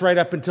precious right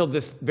up until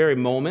this very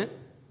moment.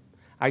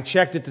 I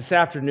checked it this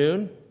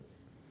afternoon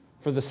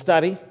for the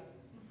study.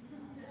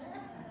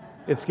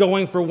 It's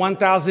going for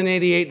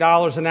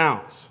 $1,088 an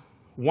ounce.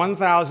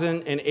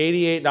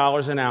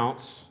 $1,088 an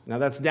ounce. Now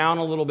that's down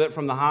a little bit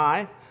from the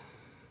high,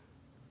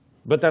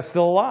 but that's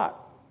still a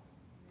lot.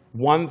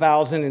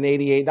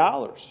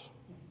 $1,088.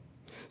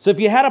 So if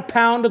you had a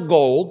pound of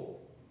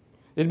gold,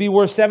 it'd be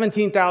worth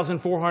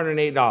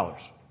 $17,408. A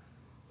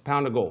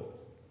pound of gold.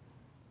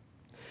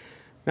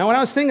 Now when I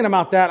was thinking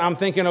about that, I'm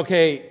thinking,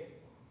 okay,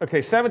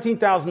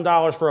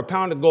 $17,000 for a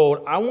pound of gold.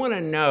 I want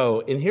to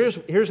know, and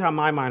here's how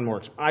my mind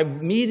works. I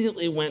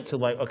immediately went to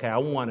I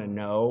want to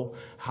know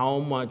how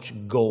much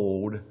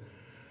gold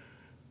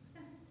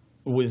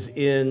was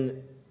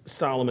in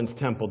Solomon's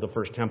temple, the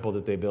first temple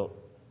that they built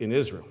in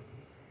Israel.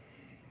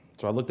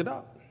 So I looked it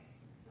up.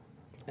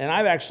 And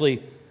I've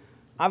actually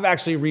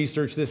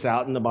researched this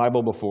out in the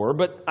Bible before,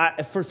 but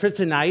for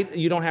tonight,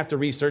 you don't have to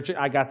research it.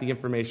 I got the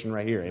information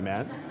right here.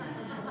 Amen.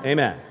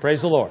 Amen.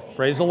 Praise the Lord.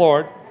 Praise the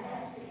Lord.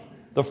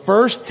 The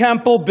first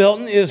temple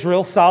built in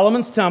Israel,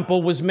 Solomon's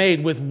temple, was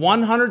made with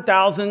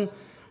 100,000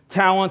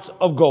 talents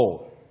of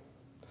gold.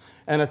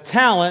 And a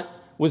talent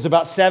was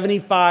about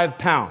 75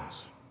 pounds.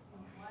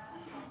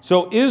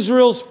 So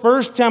Israel's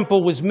first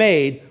temple was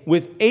made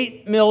with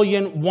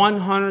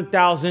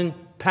 8,100,000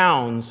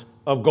 pounds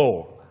of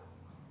gold.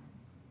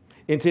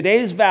 In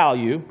today's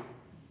value,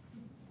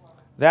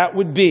 that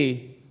would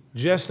be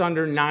just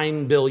under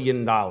 $9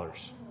 billion.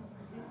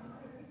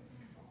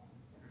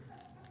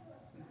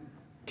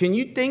 Can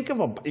you think of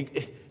a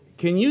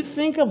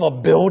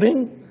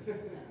building?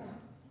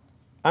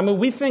 I mean,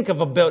 we think of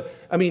a building.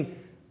 I mean,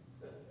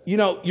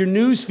 your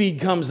news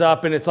feed comes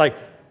up and it's like,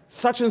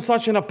 such and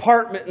such an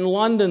apartment in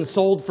London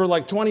sold for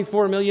like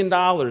 $24 million.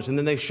 And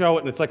then they show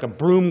it and it's like a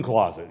broom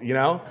closet,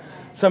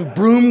 Some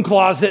broom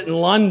closet in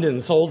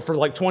London sold for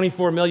like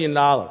 $24 million.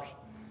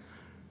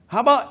 How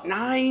about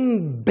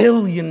 $9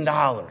 billion?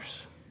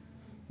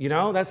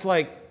 That's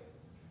like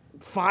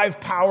 5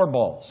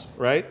 Powerballs,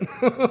 right?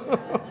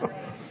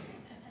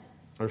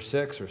 Or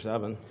 6 or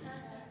 7.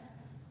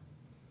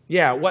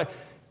 Yeah,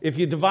 if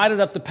you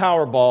divided up the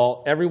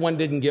Powerball, everyone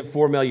didn't get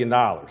 $4 million.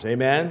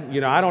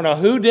 Amen? I don't know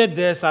who did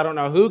this. I don't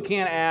know who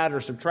can add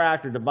or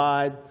subtract or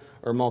divide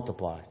or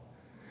multiply.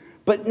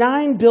 But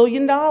 $9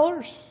 billion.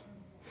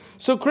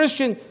 So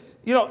Christian,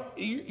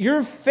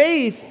 your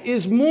faith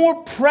is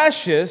more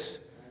precious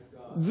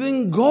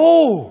than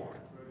gold.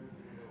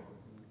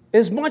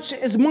 As much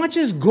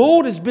as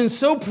gold has been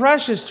so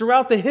precious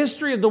throughout the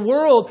history of the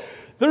world,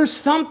 there's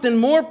something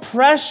more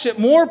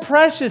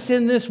precious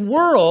in this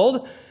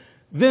world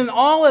than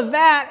all of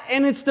that,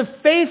 and it's the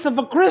faith of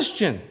a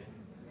Christian.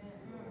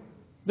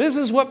 This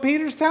is what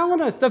Peter's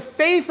telling us. The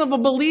faith of a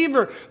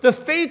believer, the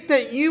faith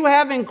that you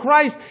have in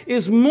Christ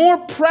is more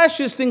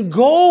precious than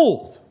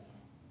gold.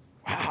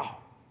 Wow.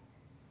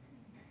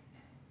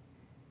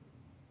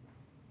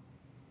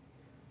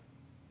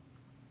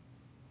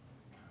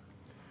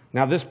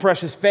 Now this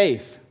precious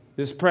faith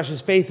is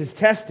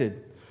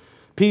tested.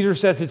 Peter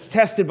says it's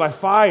tested by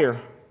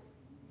fire.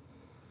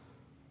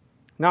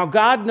 Now,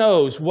 God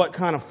knows what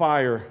kind of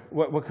fire,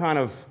 what kind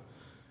of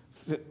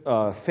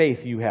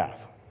faith you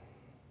have.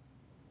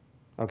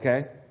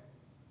 Okay?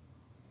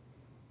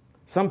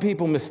 Some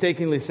people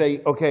mistakenly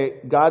say, okay,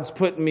 God is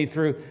putting me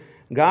through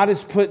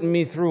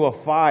a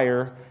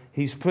fire.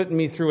 He's putting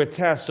me through a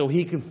test so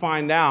he can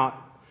find out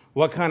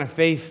what kind of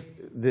faith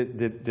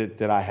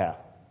that I have.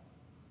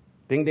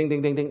 Ding, ding,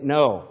 ding, ding, ding.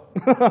 No.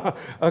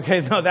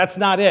 Okay, no, that's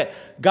not it.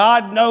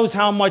 God knows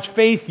how much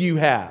faith you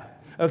have.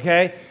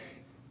 Okay?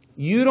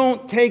 You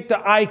don't take the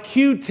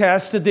IQ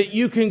test so that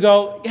you can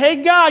go,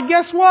 hey, God,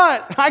 guess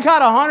what? I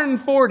got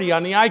 140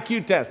 on the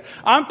IQ test.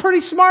 I'm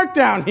pretty smart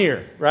down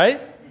here,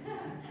 right?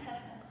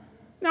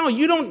 No,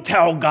 you don't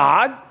tell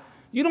God.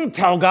 You don't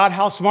tell God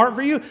how smart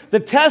for you. The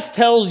test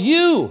tells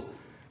you.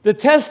 The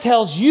test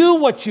tells you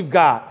what you've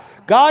got.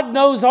 God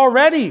knows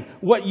already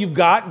what you've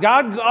got.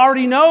 God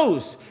already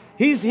knows.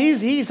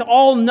 He's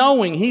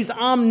all-knowing. He's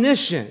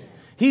omniscient.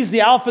 He's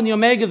the Alpha and the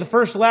Omega, the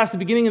first, the last, the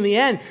beginning, and the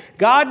end.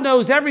 God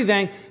knows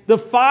everything. The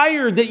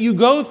fire that you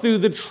go through,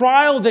 the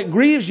trial that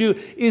grieves you,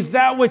 is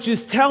that which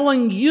is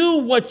telling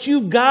you what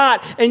you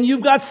got. And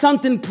you've got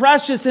something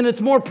precious, and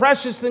it's more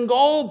precious than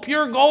gold,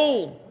 pure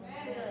gold.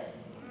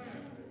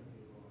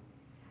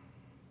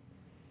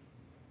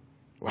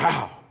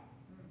 Wow.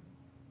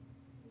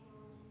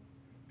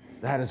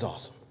 That is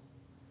awesome.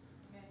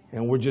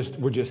 And we're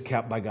just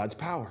kept by God's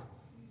power.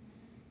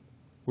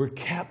 We're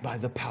kept by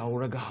the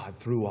power of God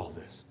through all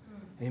this.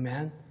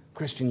 Amen?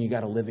 Christian, you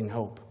got a living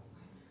hope.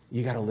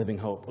 You got a living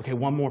hope. Okay,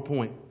 one more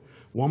point.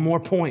 One more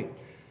point.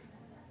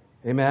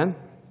 Amen?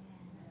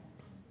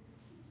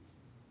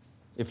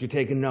 If you're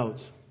taking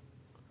notes,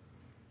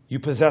 you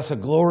possess a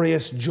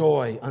glorious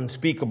joy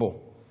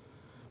unspeakable.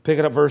 Pick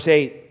it up, verse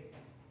 8.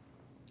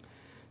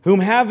 Whom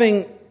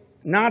having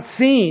not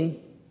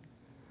seen,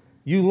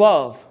 you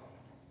love,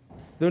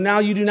 though now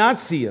you do not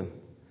see him.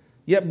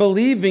 Yet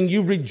believing,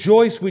 you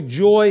rejoice with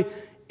joy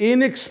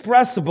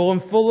inexpressible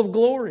and full of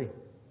glory,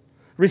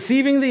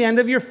 receiving the end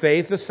of your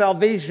faith, the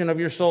salvation of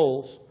your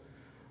souls.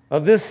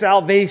 Of this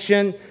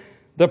salvation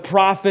the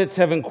prophets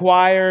have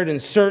inquired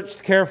and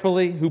searched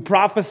carefully, who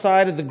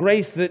prophesied of the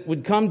grace that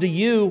would come to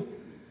you,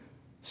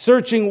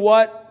 searching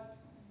what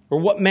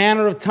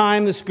manner of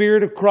time the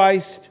Spirit of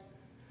Christ,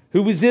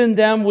 who was in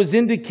them, was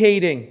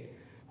indicating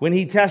when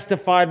he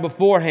testified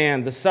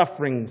beforehand the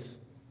sufferings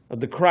of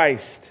the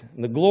Christ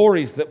and the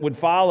glories that would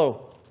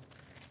follow.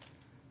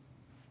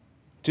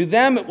 To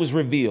them it was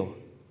revealed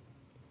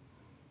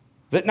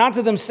that not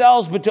to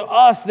themselves, but to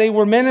us, they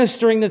were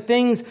ministering the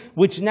things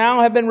which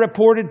now have been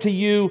reported to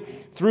you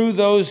through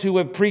those who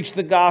have preached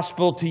the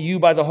gospel to you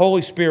by the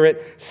Holy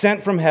Spirit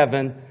sent from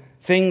heaven,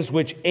 things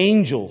which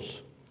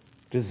angels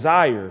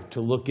desire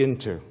to look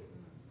into.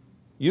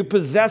 You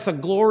possess a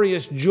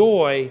glorious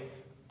joy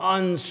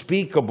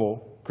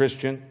unspeakable,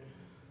 Christian.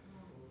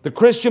 The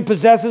Christian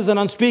possesses an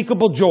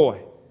unspeakable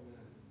joy.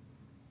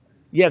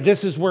 Yeah,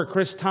 this is where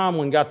Chris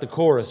Tomlin got the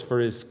chorus for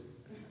his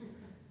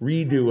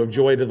redo of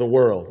Joy to the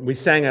World. We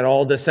sang it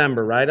all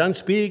December, right?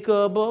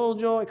 Unspeakable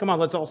joy. Come on,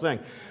 let's all sing.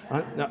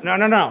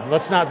 No.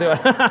 Let's not do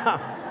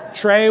it.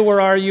 Trey,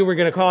 where are you? We're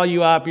going to call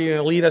you up. You're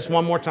going to lead us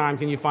one more time.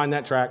 Can you find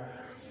that track?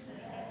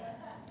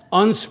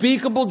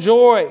 Unspeakable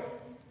joy.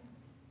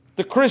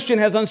 The Christian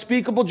has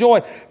unspeakable joy.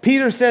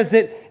 Peter says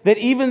that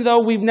even though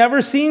we've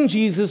never seen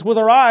Jesus with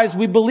our eyes,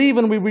 we believe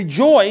and we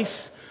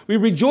rejoice. We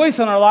rejoice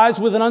in our lives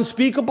with an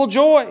unspeakable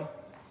joy.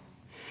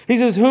 He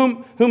says,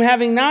 whom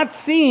having not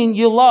seen,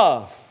 you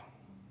love.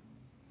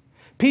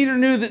 Peter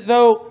knew that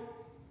though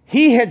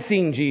he had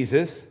seen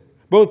Jesus,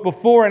 both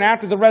before and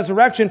after the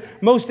resurrection,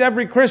 most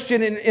every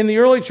Christian in the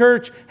early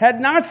church had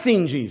not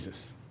seen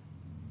Jesus.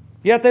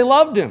 Yet they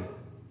loved him.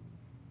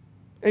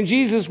 And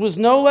Jesus was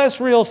no less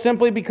real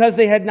simply because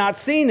they had not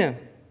seen him.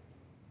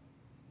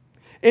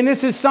 And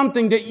this is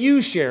something that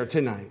you share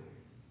tonight.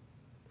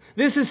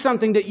 This is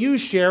something that you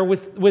share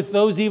with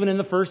those even in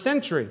the first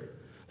century.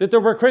 That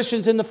there were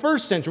Christians in the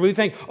first century. We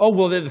think, oh,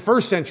 well, in the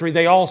first century,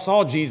 they all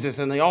saw Jesus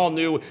and they all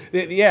knew.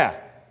 Yeah.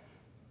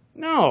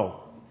 No.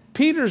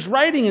 Peter's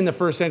writing in the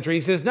first century.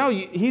 He says, no,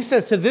 he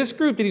says to this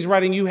group that he's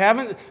writing,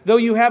 though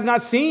you have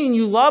not seen,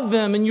 you love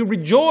them and you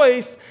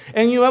rejoice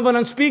and you have an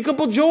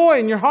unspeakable joy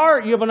in your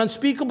heart. You have an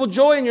unspeakable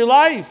joy in your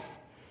life,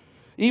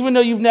 even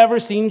though you've never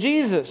seen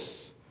Jesus.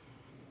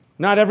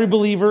 Not every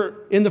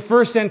believer in the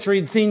first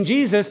century had seen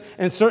Jesus,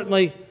 and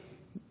certainly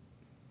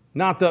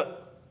not the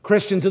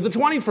Christians of the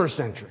 21st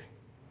century.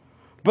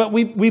 But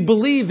we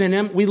believe in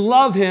him, we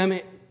love him,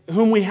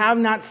 whom we have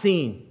not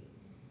seen.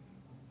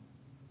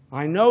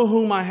 I know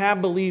whom I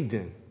have believed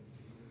in,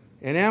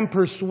 and am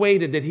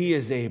persuaded that he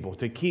is able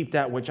to keep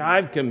that which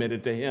I've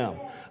committed to him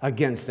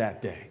against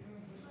that day.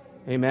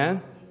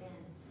 Amen?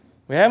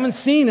 We haven't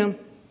seen him,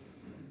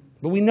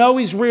 but we know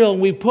he's real,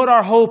 and we put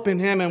our hope in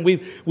him, and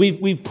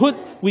we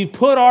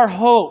put our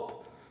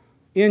hope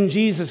in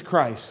Jesus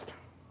Christ.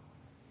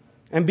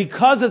 And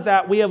because of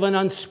that, we have an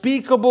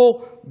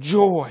unspeakable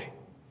joy.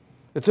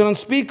 It's an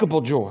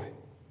unspeakable joy.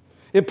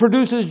 It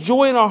produces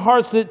joy in our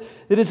hearts that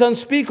is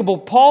unspeakable.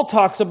 Paul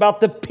talks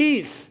about the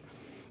peace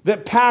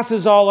that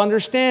passes all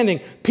understanding.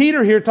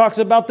 Peter here talks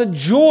about the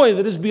joy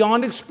that is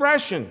beyond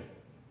expression.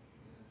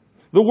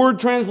 The word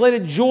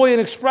translated joy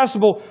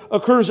inexpressible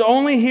occurs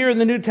only here in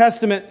the New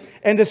Testament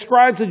and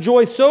describes a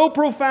joy so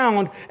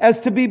profound as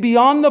to be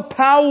beyond the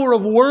power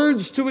of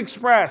words to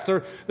express.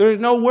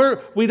 There's no word.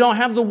 We don't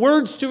have the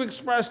words to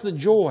express the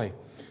joy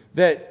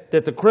that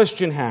the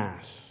Christian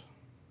has.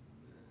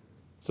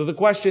 So the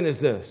question is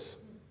this,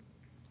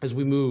 as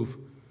we move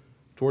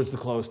towards the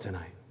close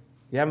tonight.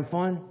 You having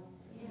fun?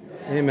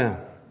 Yes. Amen.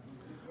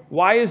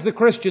 Why is the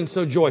Christian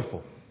so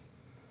joyful?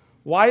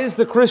 Why is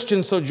the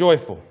Christian so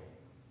joyful?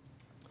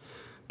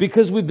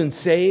 Because we've been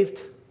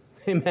saved.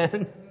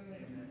 Amen.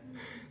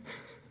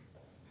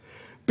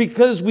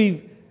 Because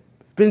we've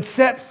been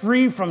set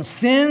free from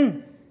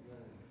sin.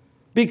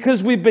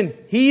 Because we've been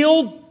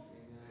healed.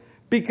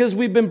 Because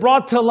we've been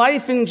brought to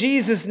life in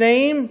Jesus'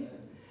 name.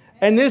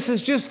 And this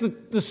is just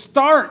the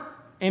start.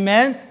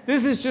 Amen.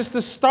 This is just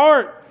the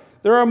start.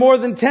 There are more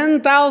than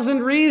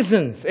 10,000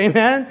 reasons,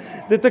 amen,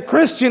 that the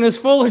Christian is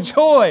full of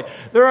joy.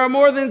 There are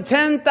more than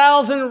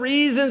 10,000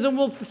 reasons, and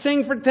we'll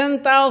sing for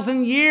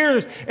 10,000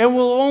 years, and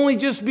we'll only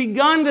just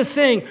begun to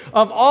sing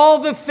of all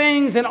the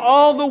things and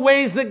all the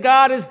ways that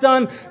God has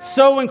done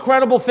so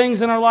incredible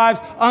things in our lives,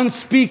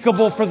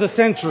 unspeakable for the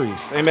centuries.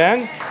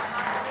 Amen?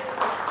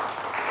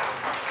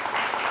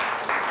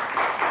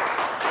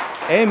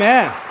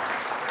 Amen.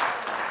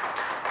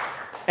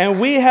 And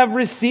we have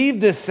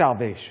received this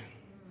salvation.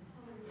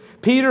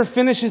 Peter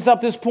finishes up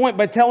this point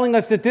by telling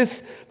us that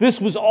this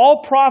was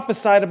all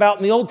prophesied about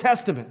in the Old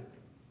Testament.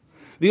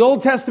 The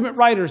Old Testament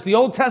writers, the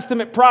Old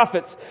Testament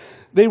prophets,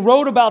 they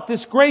wrote about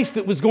this grace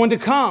that was going to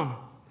come.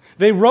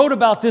 They wrote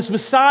about this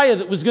Messiah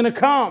that was going to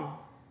come.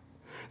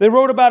 They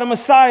wrote about a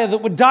Messiah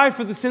that would die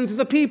for the sins of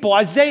the people.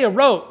 Isaiah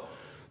wrote,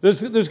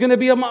 there's going to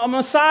be a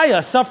Messiah,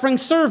 a suffering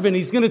servant.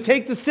 He's going to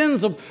take the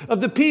sins of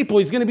the people.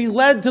 He's going to be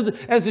led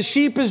as the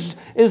sheep is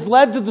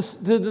led to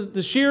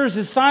the shearers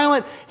is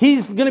silent.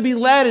 He's going to be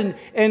led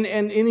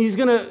and he's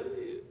going to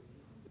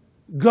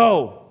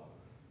go.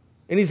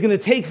 And he's going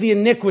to take the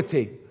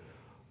iniquity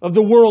of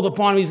the world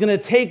upon him. He's going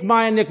to take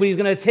my iniquity. He's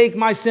going to take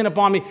my sin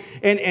upon me.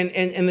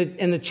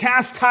 And the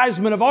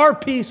chastisement of our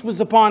peace was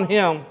upon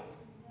him.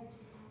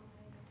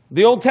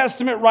 The Old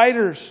Testament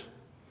writers,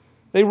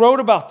 they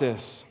wrote about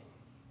this.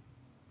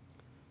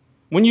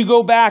 When you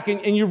go back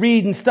and you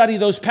read and study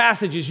those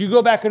passages, you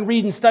go back and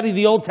read and study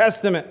the Old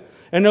Testament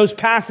and those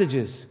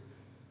passages,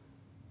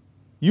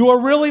 you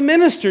are really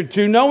ministered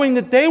to, knowing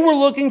that they were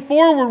looking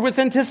forward with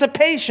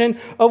anticipation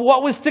of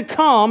what was to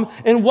come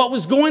and what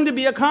was going to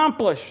be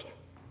accomplished.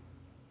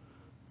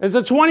 As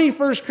a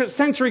 21st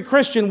century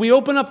Christian, we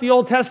open up the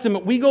Old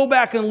Testament, we go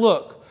back and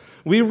look,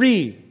 we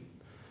read.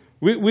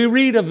 We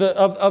read of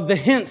the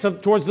hints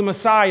towards the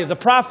Messiah, the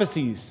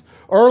prophecies,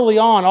 early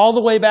on, all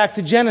the way back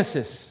to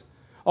Genesis.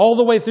 All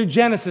the way through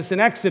Genesis and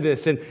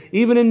Exodus and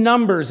even in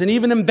Numbers and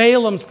even in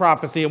Balaam's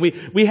prophecy. And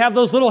we have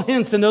those little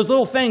hints and those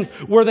little things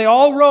where they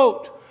all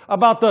wrote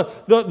about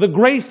the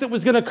grace that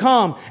was going to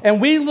come.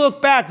 And we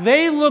look back,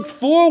 they looked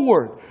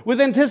forward with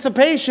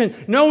anticipation,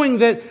 knowing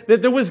that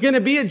there was going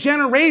to be a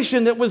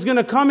generation that was going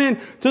to come in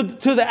to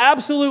the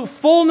absolute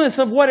fullness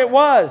of what it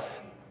was.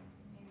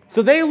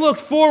 So they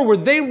looked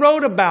forward, they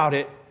wrote about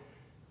it.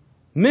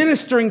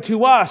 Ministering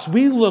to us,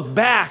 we look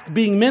back,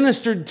 being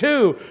ministered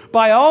to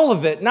by all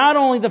of it. Not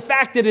only the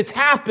fact that it's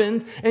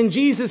happened and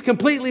Jesus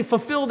completely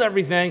fulfilled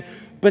everything,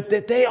 but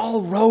that they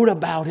all wrote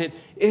about it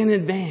in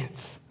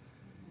advance.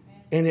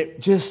 And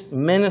it just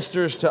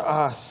ministers to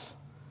us.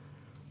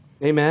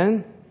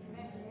 Amen?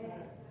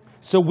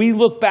 So we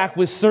look back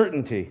with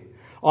certainty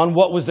on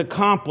what was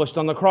accomplished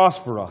on the cross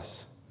for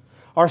us.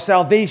 Our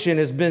salvation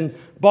has been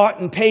bought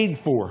and paid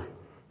for.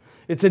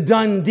 It's a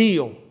done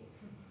deal.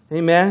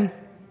 Amen?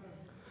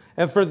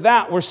 And for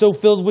that, we're so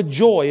filled with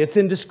joy. It's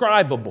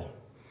indescribable,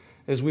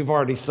 as we've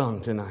already sung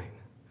tonight.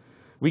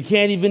 We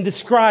can't even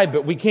describe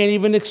it. We can't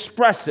even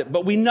express it,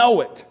 but we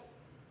know it.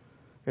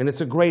 And it's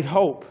a great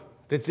hope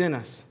that's in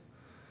us.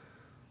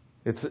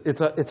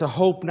 It's a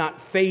hope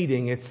not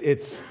fading. It's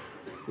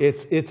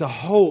a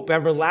hope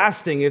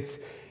everlasting.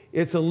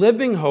 It's a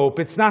living hope.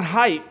 It's not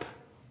hype.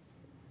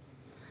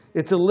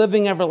 It's a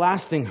living,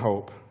 everlasting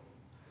hope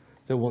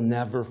that will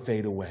never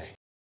fade away.